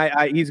getting in.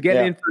 He's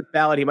getting in for the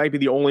ballot. He might be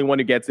the only one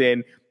who gets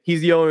in.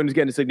 He's the only one who's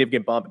getting a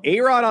significant bump.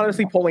 A-Rod,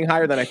 honestly, polling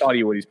higher than I thought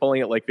he would. He's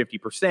polling at like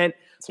 50%.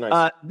 That's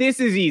nice. This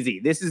is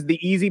easy. This is the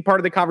easy part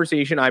of the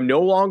conversation. I'm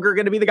no longer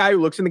going to be the guy who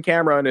looks in the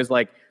camera and is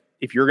like,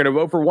 if you're going to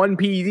vote for one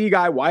PED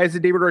guy, why is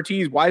it David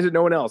Ortiz? Why is it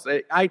no one else?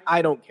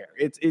 I don't care.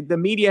 The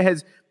media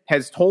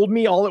has told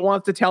me all it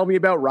wants to tell me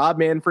about Rob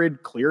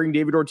Manfred clearing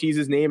David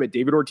Ortiz's name at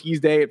David Ortiz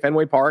Day at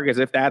Fenway Park as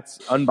if that's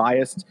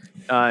unbiased.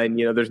 And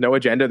there's no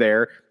agenda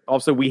there.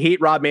 Also, we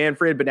hate Rob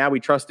Manfred, but now we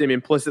trust him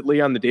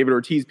implicitly on the David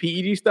Ortiz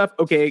PED stuff.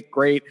 Okay,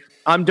 great.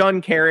 I'm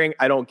done caring.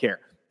 I don't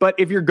care. But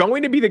if you're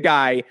going to be the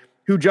guy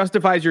who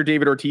justifies your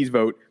David Ortiz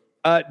vote,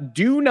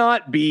 do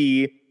not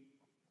be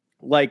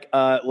like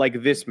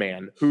this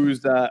man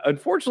who's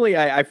unfortunately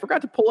I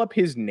forgot to pull up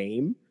his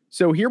name.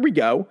 So here we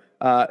go.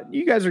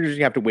 You guys are just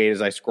gonna have to wait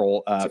as I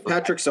scroll.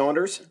 Patrick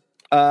Saunders.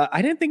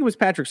 I didn't think it was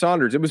Patrick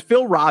Saunders. It was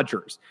Phil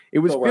Rogers. It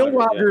was Phil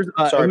Rogers.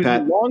 Yeah. Sorry,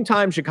 Pat. A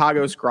longtime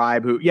Chicago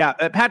scribe who,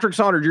 Patrick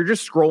Saunders, you're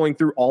just scrolling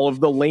through all of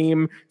the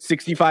lame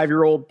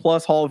 65-year-old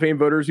plus Hall of Fame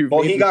voters who.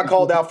 Well, he got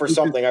called out for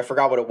something. I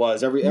forgot what it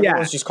was.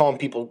 Everyone's just calling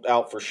people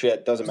out for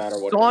shit. Doesn't matter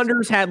what.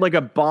 Saunders had like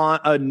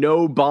a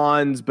no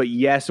Bonds, but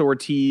yes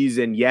Ortiz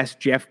and yes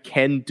Jeff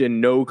Kent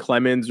and no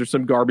Clemens or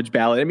some garbage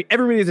ballot. I mean,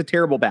 everybody has a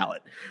terrible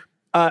ballot.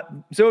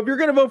 So if you're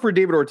going to vote for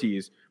David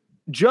Ortiz,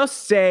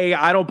 just say,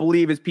 I don't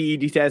believe his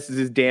PED test is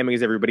as damning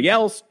as everybody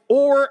else,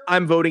 or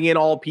I'm voting in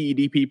all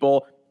PED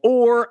people,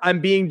 or I'm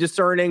being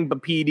discerning,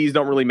 but PEDs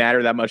don't really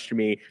matter that much to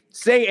me.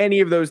 Say any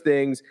of those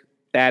things.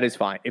 That is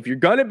fine. If you're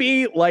going to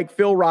be like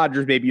Phil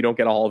Rogers, maybe you don't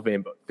get a Hall of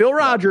Fame vote. Phil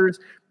Rogers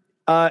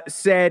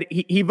said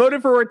he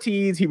voted for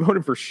Ortiz. He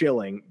voted for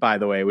Schilling, by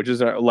the way, which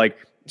is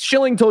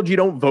Schilling told you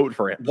don't vote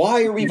for him.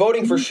 Why are we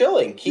voting for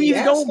Schilling? Please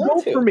don't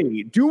vote for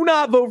me. Do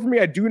not vote for me.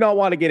 I do not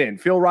want to get in.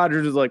 Phil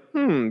Rogers is like,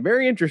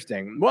 very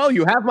interesting. Well,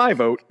 you have my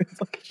vote. It's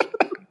like,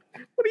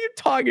 what are you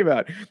talking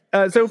about?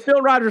 So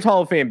Phil Rogers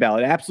Hall of Fame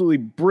ballot, absolutely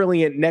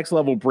brilliant, next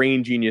level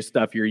brain genius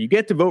stuff here. You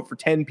get to vote for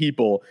 10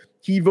 people.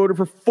 He voted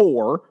for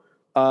 4.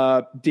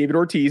 David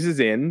Ortiz is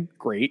in.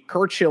 Great.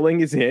 Curt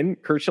Schilling is in.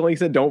 Curt Schilling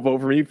said, don't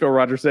vote for me. Phil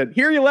Rogers said,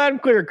 here, you loud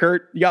and clear,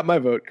 Curt. You got my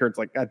vote. Kurt's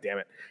like, God damn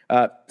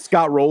it.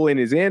 Scott Rowland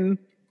is in.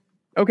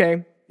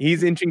 Okay.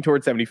 He's inching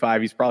towards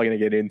 75. He's probably going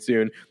to get in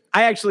soon.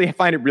 I actually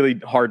find it really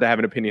hard to have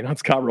an opinion on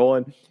Scott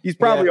Rowland. He's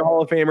probably a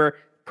Hall of Famer.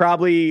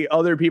 Probably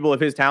other people of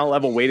his talent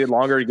level waited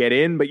longer to get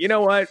in, but you know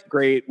what?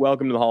 Great.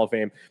 Welcome to the Hall of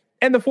Fame.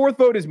 And the 4th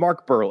vote is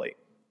Mark Buehrle.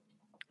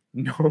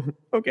 No.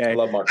 Okay.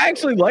 I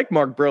actually like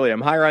Mark Buehrle.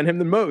 I'm higher on him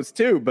than most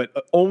too, but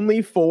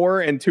only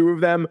 4 and 2 of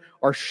them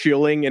are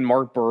Schilling and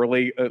Mark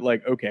Buehrle.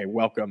 Okay,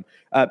 welcome.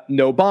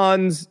 No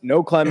Bonds,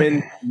 no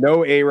Clemens,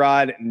 no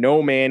A-Rod,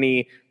 no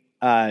Manny,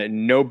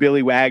 no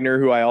Billy Wagner,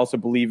 who I also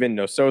believe in,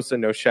 no Sosa,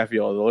 no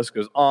Sheffield. The list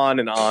goes on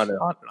and on and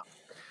on and on.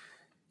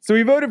 So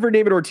he voted for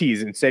David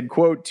Ortiz and said,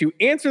 quote, to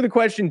answer the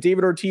question,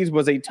 David Ortiz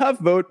was a tough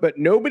vote, but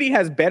nobody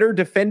has better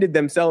defended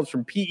themselves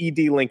from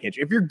PED linkage.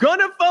 If you're going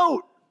to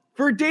vote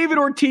for David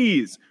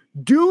Ortiz,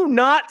 do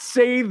not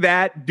say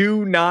that.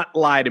 Do not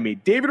lie to me.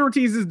 David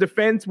Ortiz's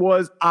defense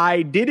was,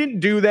 I didn't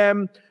do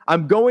them.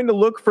 I'm going to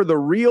look for the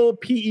real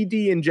PED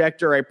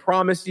injector. I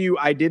promise you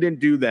I didn't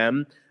do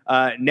them.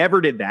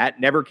 Never did that.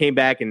 Never came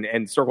back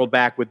and circled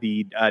back with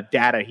the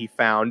data he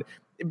found.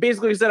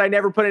 basically said, I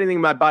never put anything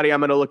in my body. I'm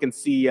going to look and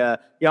see,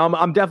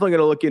 I'm definitely going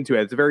to look into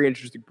it. It's a very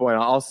interesting point.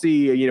 I'll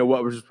see,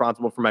 what was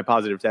responsible for my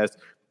positive test.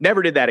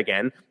 Never did that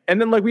again.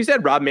 And then, like we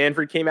said, Rob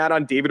Manfred came out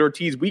on David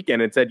Ortiz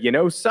weekend and said,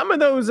 some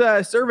of those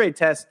survey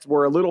tests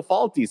were a little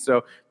faulty.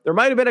 So there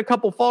might have been a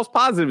couple false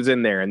positives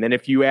in there. And then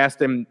if you asked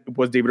him,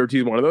 was David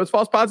Ortiz one of those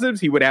false positives?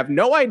 He would have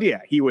no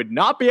idea. He would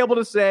not be able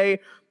to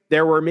say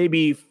there were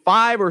maybe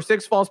 5 or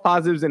 6 false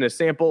positives in a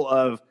sample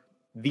of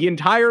the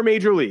entire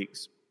major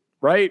leagues,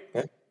 right?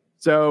 Yeah.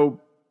 So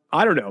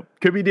I don't know.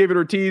 Could be David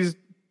Ortiz.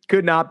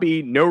 Could not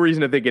be. No reason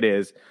to think it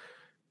is.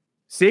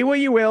 Say what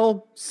you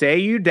will. Say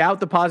you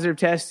doubt the positive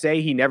test.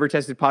 Say he never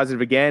tested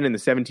positive again in the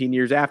 17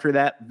 years after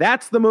that.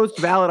 That's the most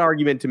valid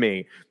argument to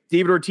me.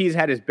 David Ortiz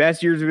had his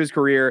best years of his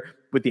career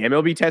with the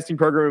MLB testing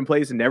program in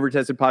place and never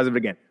tested positive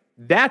again.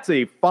 That's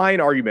a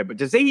fine argument. But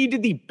to say he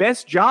did the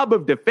best job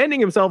of defending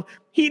himself,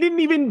 he didn't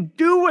even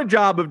do a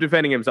job of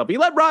defending himself. He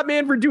let Rob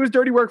Manfred do his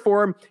dirty work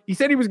for him. He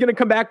said he was going to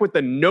come back with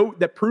a note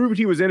that proved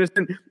he was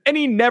innocent, and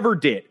he never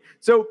did.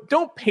 So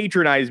don't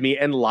patronize me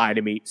and lie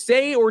to me.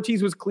 Say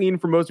Ortiz was clean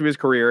for most of his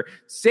career.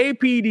 Say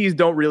PEDs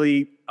don't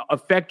really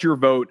affect your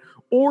vote,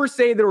 or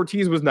say that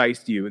Ortiz was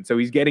nice to you, and so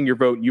he's getting your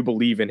vote and you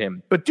believe in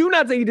him. But do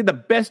not say he did the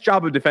best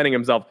job of defending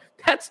himself.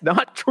 That's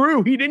not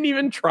true. He didn't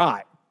even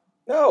try.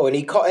 No, and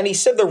he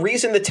said the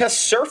reason the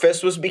test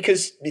surfaced was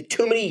because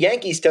too many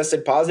Yankees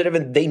tested positive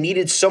and they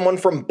needed someone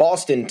from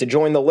Boston to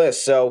join the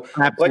list. So,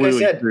 absolutely,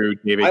 like I said, true,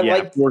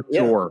 David.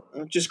 Sure.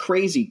 Just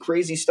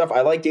crazy stuff.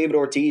 I like David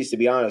Ortiz, to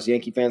be honest.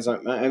 Yankee fans,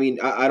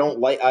 I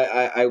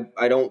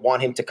don't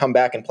want him to come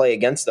back and play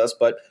against us,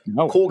 but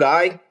Cool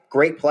guy,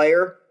 great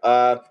player,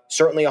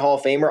 certainly a Hall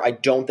of Famer. I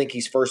don't think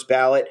he's first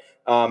ballot.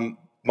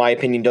 My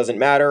opinion doesn't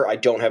matter. I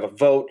don't have a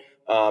vote.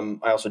 I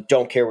also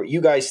don't care what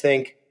you guys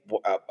think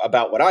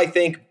about what I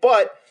think,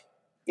 but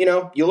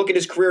you look at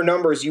his career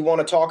numbers, you want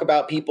to talk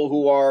about people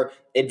who are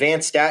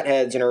advanced stat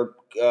heads and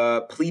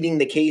are pleading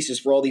the cases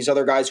for all these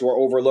other guys who are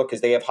overlooked because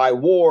they have high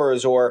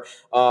WARs or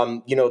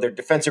their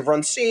defensive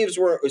run saves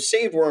were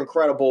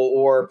incredible,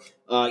 or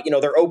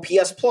their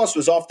OPS plus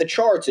was off the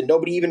charts and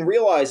nobody even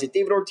realized it.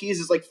 David Ortiz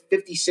is like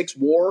 56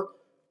 WAR,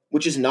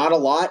 which is not a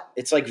lot.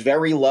 It's like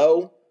very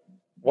low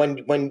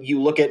when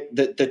you look at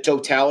the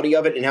totality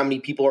of it and how many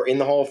people are in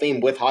the Hall of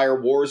Fame with higher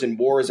WARs, and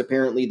WAR is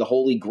apparently the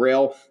holy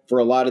grail for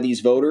a lot of these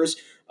voters.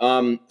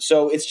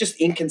 So it's just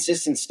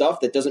inconsistent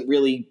stuff that doesn't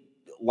really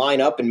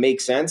line up and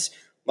make sense.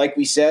 Like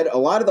we said, a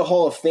lot of the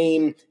Hall of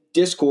Fame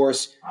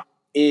discourse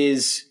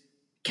is,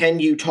 can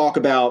you talk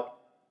about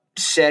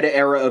said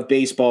era of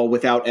baseball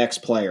without X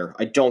player?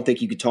 I don't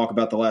think you could talk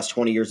about the last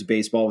 20 years of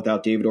baseball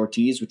without David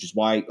Ortiz, which is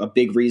why a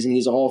big reason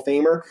he's a Hall of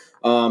Famer.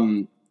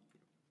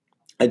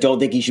 I don't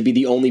think he should be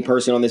the only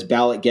person on this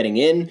ballot getting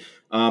in.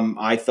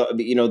 I thought,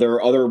 there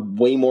are other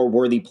way more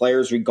worthy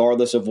players,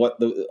 regardless of what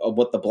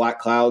the black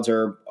clouds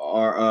are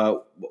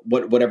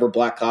whatever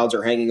black clouds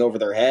are hanging over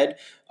their head.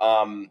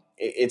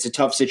 It's a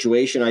tough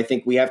situation. I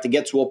think we have to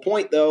get to a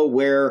point though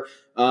where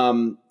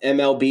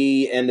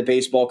MLB and the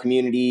baseball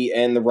community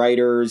and the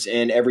writers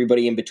and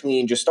everybody in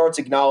between just starts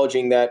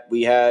acknowledging that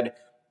we had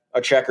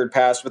a checkered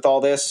past with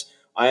all this.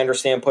 I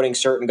understand putting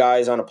certain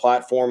guys on a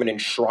platform and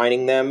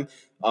enshrining them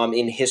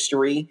in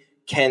history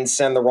can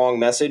send the wrong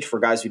message for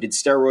guys who did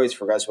steroids,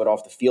 for guys who had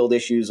off the field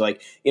issues.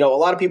 Like, a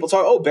lot of people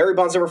talk, Barry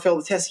Bonds never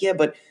failed the test. Yeah,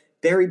 but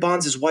Barry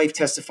Bonds' wife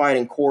testified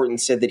in court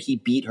and said that he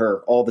beat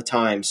her all the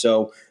time.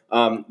 So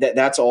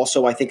that's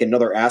also, I think,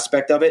 another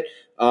aspect of it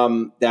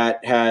that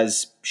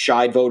has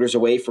shied voters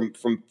away from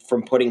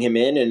putting him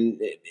in. And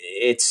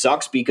it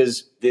sucks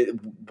because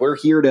we're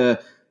here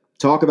to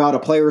talk about a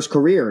player's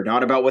career,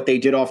 not about what they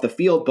did off the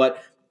field,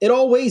 but it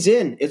all weighs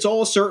in. It's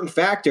all a certain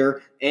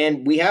factor,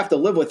 and we have to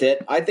live with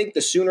it. I think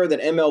the sooner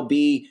that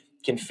MLB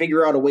can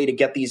figure out a way to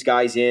get these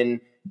guys in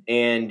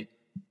and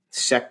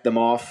sect them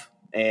off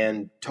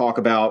and talk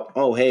about,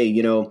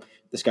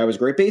 this guy was a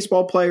great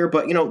baseball player,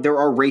 but, there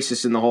are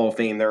racists in the Hall of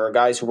Fame. There are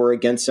guys who are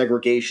against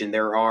segregation.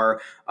 There are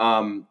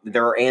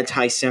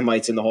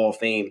anti-Semites in the Hall of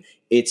Fame.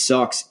 It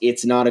sucks.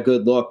 It's not a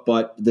good look,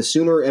 but the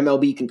sooner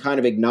MLB can kind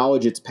of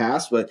acknowledge its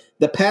past, but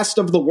the past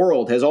of the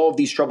world has all of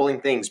these troubling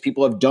things.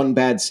 People have done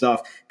bad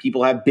stuff.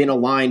 People have been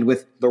aligned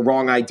with the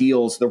wrong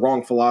ideals, the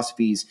wrong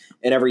philosophies,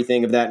 and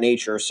everything of that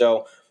nature.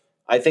 So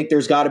I think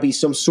there's got to be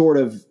some sort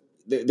of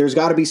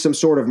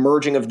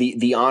merging of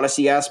the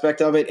honesty aspect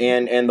of it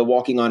and the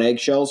walking on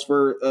eggshells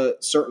for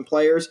certain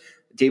players.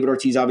 David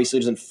Ortiz obviously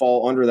doesn't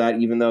fall under that,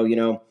 even though,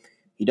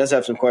 he does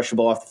have some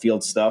questionable off the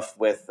field stuff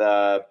with,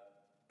 the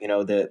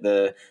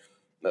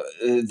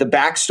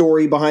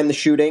backstory behind the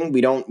shooting.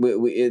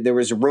 There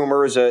was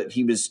rumors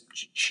he was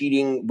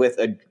cheating with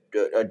a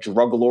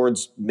drug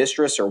lord's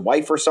mistress or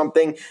wife or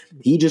something.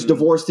 He just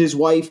divorced his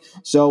wife.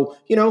 So,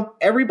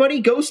 everybody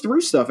goes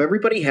through stuff.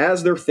 Everybody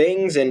has their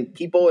things, and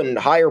people in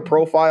higher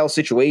profile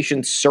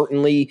situations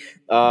certainly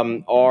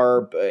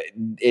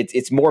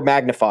it's more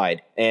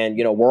magnified. And,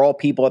 we're all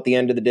people at the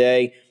end of the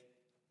day,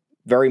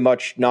 very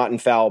much not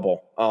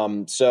infallible.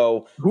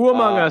 So who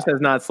among us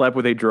has not slept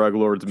with a drug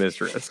lord's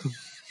mistress?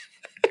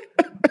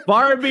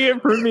 Far be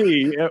it from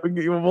me.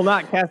 We will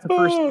not cast the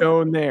first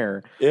stone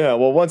there. Yeah,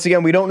 well, once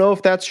again, we don't know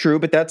if that's true,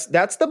 but that's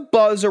the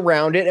buzz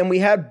around it, and we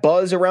had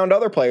buzz around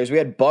other players. We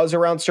had buzz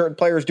around certain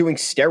players doing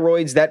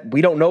steroids that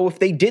we don't know if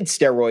they did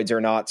steroids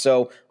or not.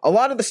 So a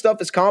lot of the stuff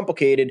is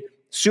complicated.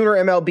 Sooner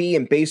MLB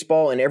and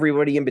baseball and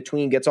everybody in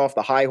between gets off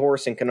the high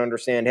horse and can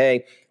understand,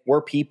 hey,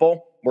 we're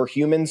people, we're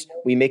humans,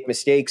 we make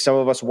mistakes, some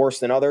of us worse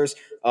than others.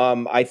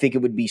 I think it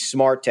would be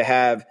smart to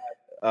have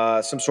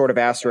some sort of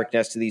asterisk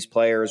next to these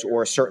players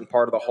or a certain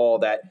part of the hall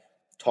that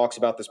talks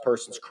about this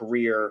person's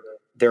career,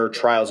 their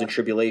trials and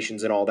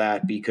tribulations and all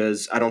that,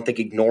 because I don't think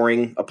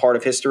ignoring a part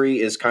of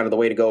history is kind of the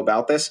way to go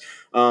about this.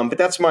 But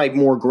that's my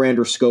more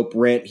grander scope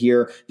rant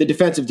here. The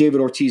defense of David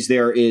Ortiz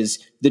there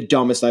is the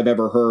dumbest I've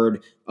ever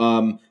heard.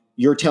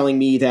 You're telling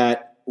me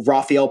that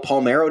Rafael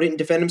Palmeiro didn't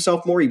defend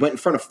himself more? He went in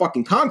front of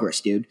fucking Congress,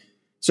 dude.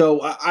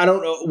 So I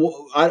don't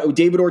know.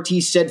 David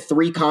Ortiz said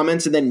 3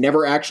 comments and then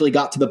never actually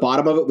got to the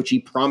bottom of it, which he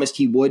promised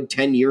he would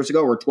 10 years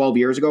ago or 12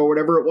 years ago or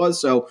whatever it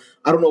was. So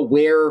I don't know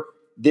where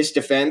this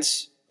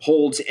defense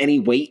holds any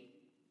weight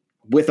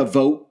with a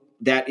vote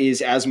that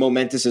is as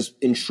momentous as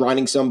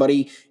enshrining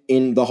somebody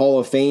in the Hall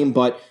of Fame,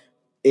 but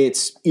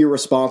it's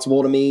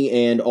irresponsible to me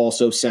and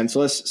also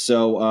senseless.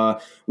 So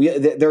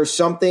there's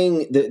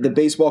something, the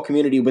baseball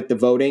community with the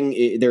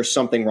voting, there's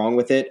something wrong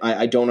with it.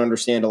 I don't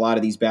understand a lot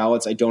of these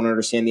ballots. I don't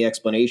understand the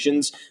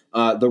explanations,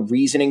 the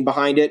reasoning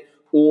behind it,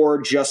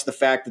 or just the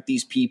fact that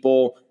these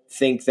people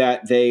think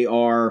that they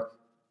are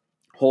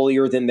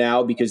holier than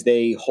thou because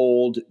they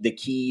hold the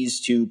keys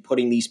to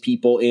putting these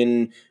people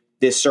in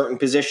this certain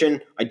position.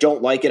 I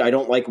don't like it. I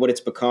don't like what it's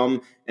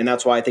become. And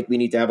that's why I think we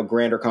need to have a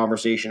grander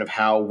conversation of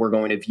how we're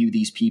going to view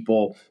these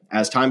people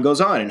as time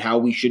goes on and how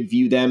we should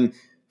view them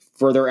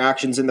for their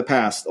actions in the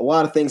past. A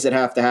lot of things that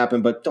have to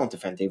happen, but don't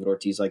defend David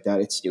Ortiz like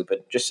that. It's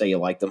stupid. Just say you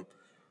like them.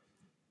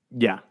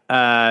 Yeah.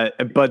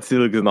 Bud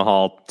Selig's in the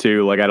hall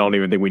too. Like, I don't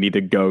even think we need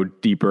to go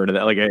deeper into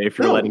that. Like, if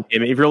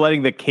you're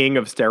letting the king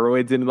of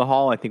steroids into the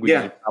hall, I think we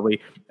should probably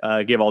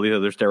give all these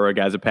other steroid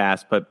guys a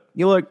pass. But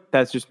look,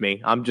 that's just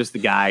me. I'm just the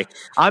guy.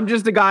 I'm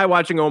just the guy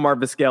watching Omar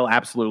Vizquel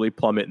absolutely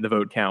plummet in the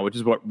vote count, which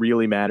is what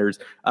really matters.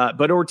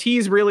 But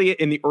Ortiz really,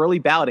 in the early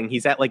balloting,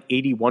 he's at like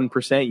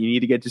 81%. You need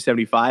to get to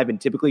 75. And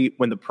typically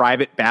when the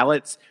private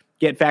ballots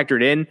get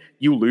factored in,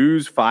 you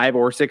lose 5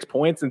 or 6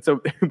 points. And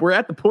so we're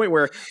at the point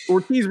where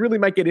Ortiz really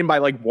might get in by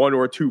like 1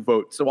 or 2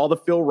 votes. So all the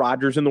Phil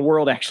Rogers in the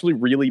world actually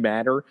really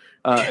matter.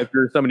 If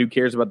you're someone who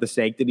cares about the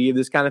sanctity of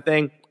this kind of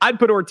thing, I'd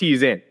put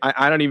Ortiz in.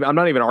 I'm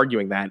not even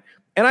arguing that.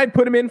 And I'd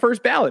put him in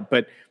first ballot,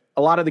 but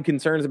a lot of the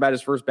concerns about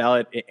his first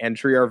ballot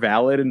entry are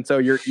valid. And so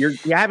you're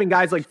having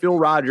guys like Phil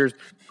Rogers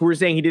who are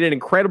saying he did an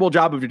incredible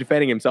job of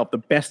defending himself, the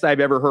best I've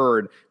ever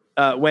heard.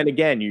 When,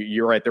 again,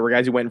 you're right. There were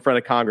guys who went in front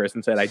of Congress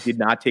and said, I did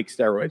not take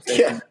steroids.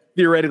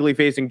 Theoretically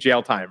facing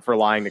jail time for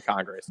lying to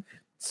Congress.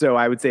 So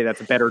I would say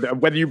that's a better,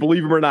 whether you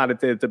believe him or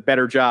not, it's a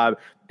better job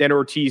than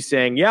Ortiz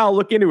saying, yeah, I'll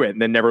look into it,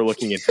 and then never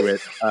looking into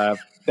it.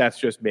 That's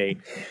just me.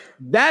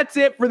 That's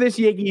it for this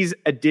Yankees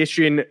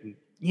edition.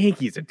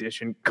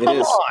 Come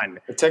on.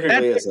 It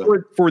technically is.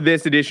 For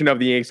this edition of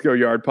the Yanks Go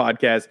Yard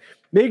podcast.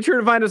 Make sure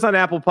to find us on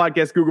Apple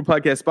Podcasts, Google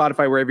Podcasts,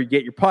 Spotify, wherever you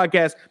get your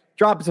podcasts.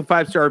 Drop us a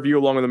 5-star review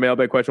along with the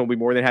mailbag question. We'll be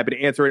more than happy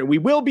to answer it. And we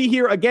will be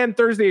here again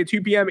Thursday at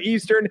 2 p.m.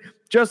 Eastern,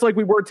 just like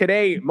we were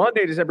today,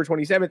 Monday, December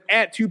 27th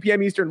at 2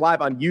 p.m. Eastern,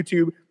 live on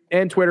YouTube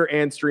and Twitter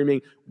and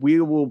streaming.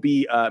 We will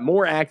be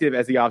more active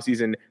as the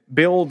offseason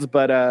builds,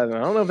 but I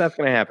don't know if that's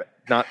going to happen.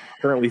 Not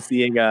currently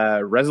seeing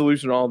a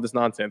resolution to all of this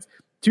nonsense.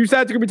 2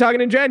 sides are going to be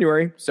talking in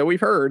January, so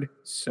we've heard.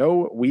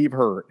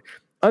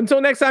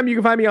 Until next time, you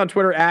can find me on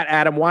Twitter at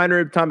Adam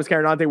Weinrib. Thomas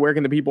Carinante, where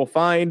can the people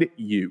find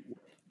you?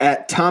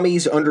 At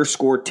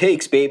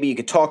Tommy's_takes, baby. You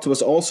can talk to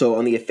us also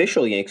on the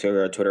official Yanks Go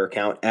Yard Twitter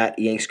account at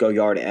Yanks Go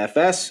Yard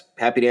FS.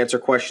 Happy to answer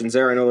questions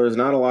there. I know there's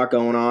not a lot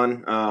going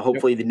on.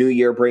 Hopefully the new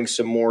year brings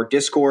some more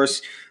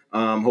discourse.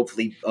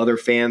 Hopefully other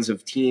fans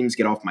of teams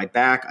get off my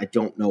back. I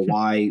don't know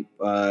why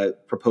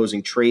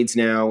proposing trades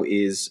now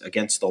is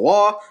against the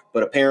law,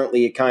 but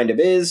apparently it kind of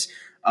is.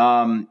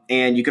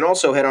 And you can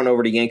also head on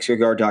over to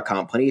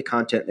yanksgoyard.com. Plenty of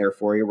content there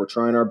for you. We're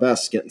trying our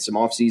best, getting some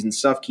off-season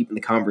stuff, keeping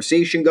the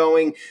conversation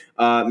going,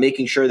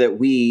 making sure that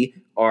we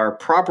are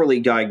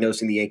properly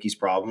diagnosing the Yankees'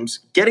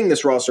 problems, getting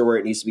this roster where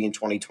it needs to be in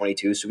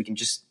 2022 so we can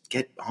just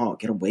get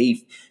away.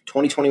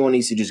 2021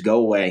 needs to just go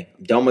away.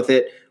 I'm done with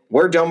it.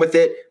 We're done with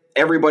it.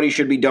 Everybody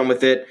should be done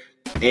with it.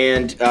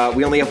 And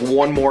we only have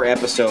one more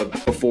episode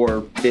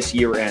before this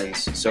year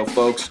ends. So,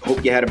 folks,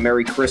 hope you had a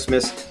Merry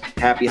Christmas,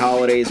 Happy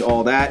Holidays,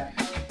 all that.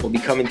 We'll be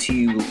coming to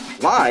you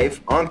live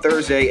on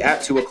Thursday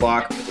at 2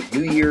 o'clock with a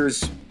New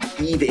Year's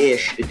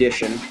Eve-ish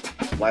edition.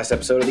 Last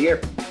episode of the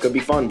year. Could be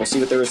fun. We'll see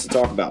what there is to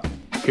talk about.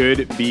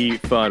 Could be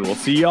fun. We'll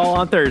see y'all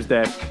on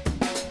Thursday.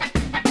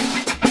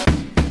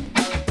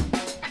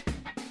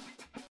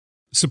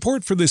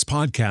 Support for this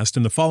podcast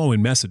and the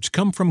following message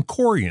come from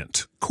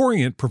Corient.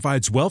 Corient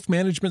provides wealth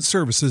management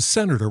services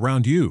centered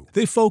around you.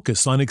 They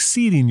focus on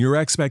exceeding your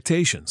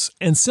expectations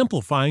and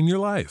simplifying your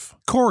life.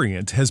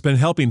 Corient has been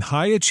helping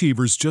high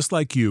achievers just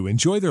like you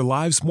enjoy their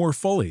lives more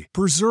fully,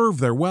 preserve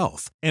their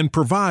wealth, and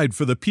provide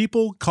for the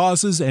people,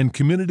 causes, and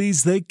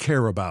communities they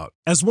care about.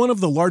 As one of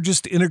the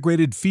largest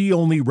integrated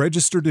fee-only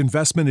registered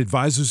investment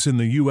advisors in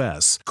the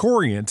U.S.,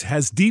 Corient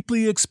has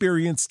deeply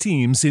experienced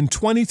teams in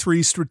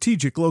 23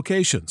 strategic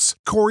locations.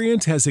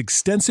 Corient has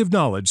extensive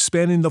knowledge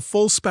spanning the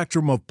full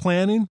spectrum of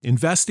planning,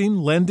 investing,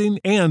 lending,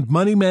 and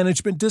money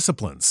management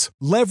disciplines.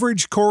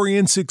 Leverage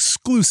Corient's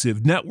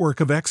exclusive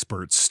network of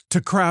experts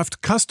to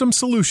craft custom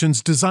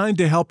solutions designed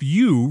to help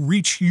you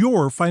reach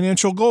your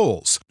financial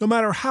goals, no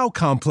matter how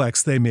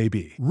complex they may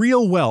be.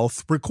 Real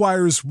wealth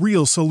requires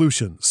real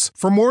solutions.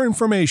 For more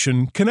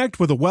information, connect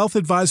with a wealth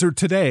advisor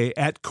today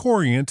at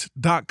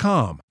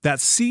Corient.com.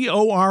 That's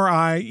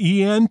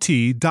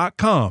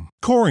Corient.com.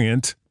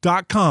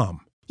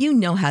 Corient.com. You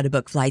know how to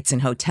book flights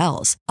and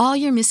hotels. All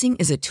you're missing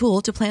is a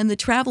tool to plan the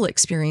travel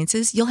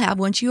experiences you'll have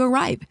once you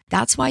arrive.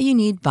 That's why you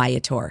need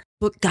Viator.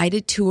 Book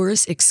guided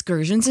tours,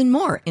 excursions, and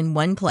more in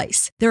one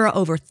place. There are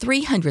over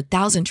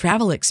 300,000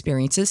 travel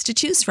experiences to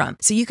choose from,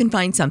 so you can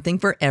find something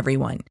for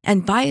everyone.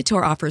 And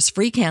Viator offers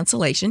free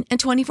cancellation and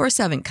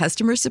 24/7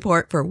 customer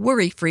support for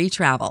worry-free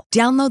travel.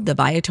 Download the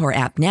Viator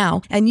app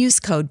now and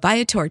use code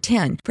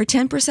Viator10 for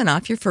 10%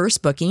 off your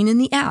first booking in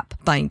the app.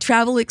 Find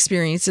travel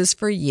experiences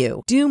for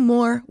you. Do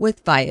more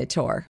with Viator.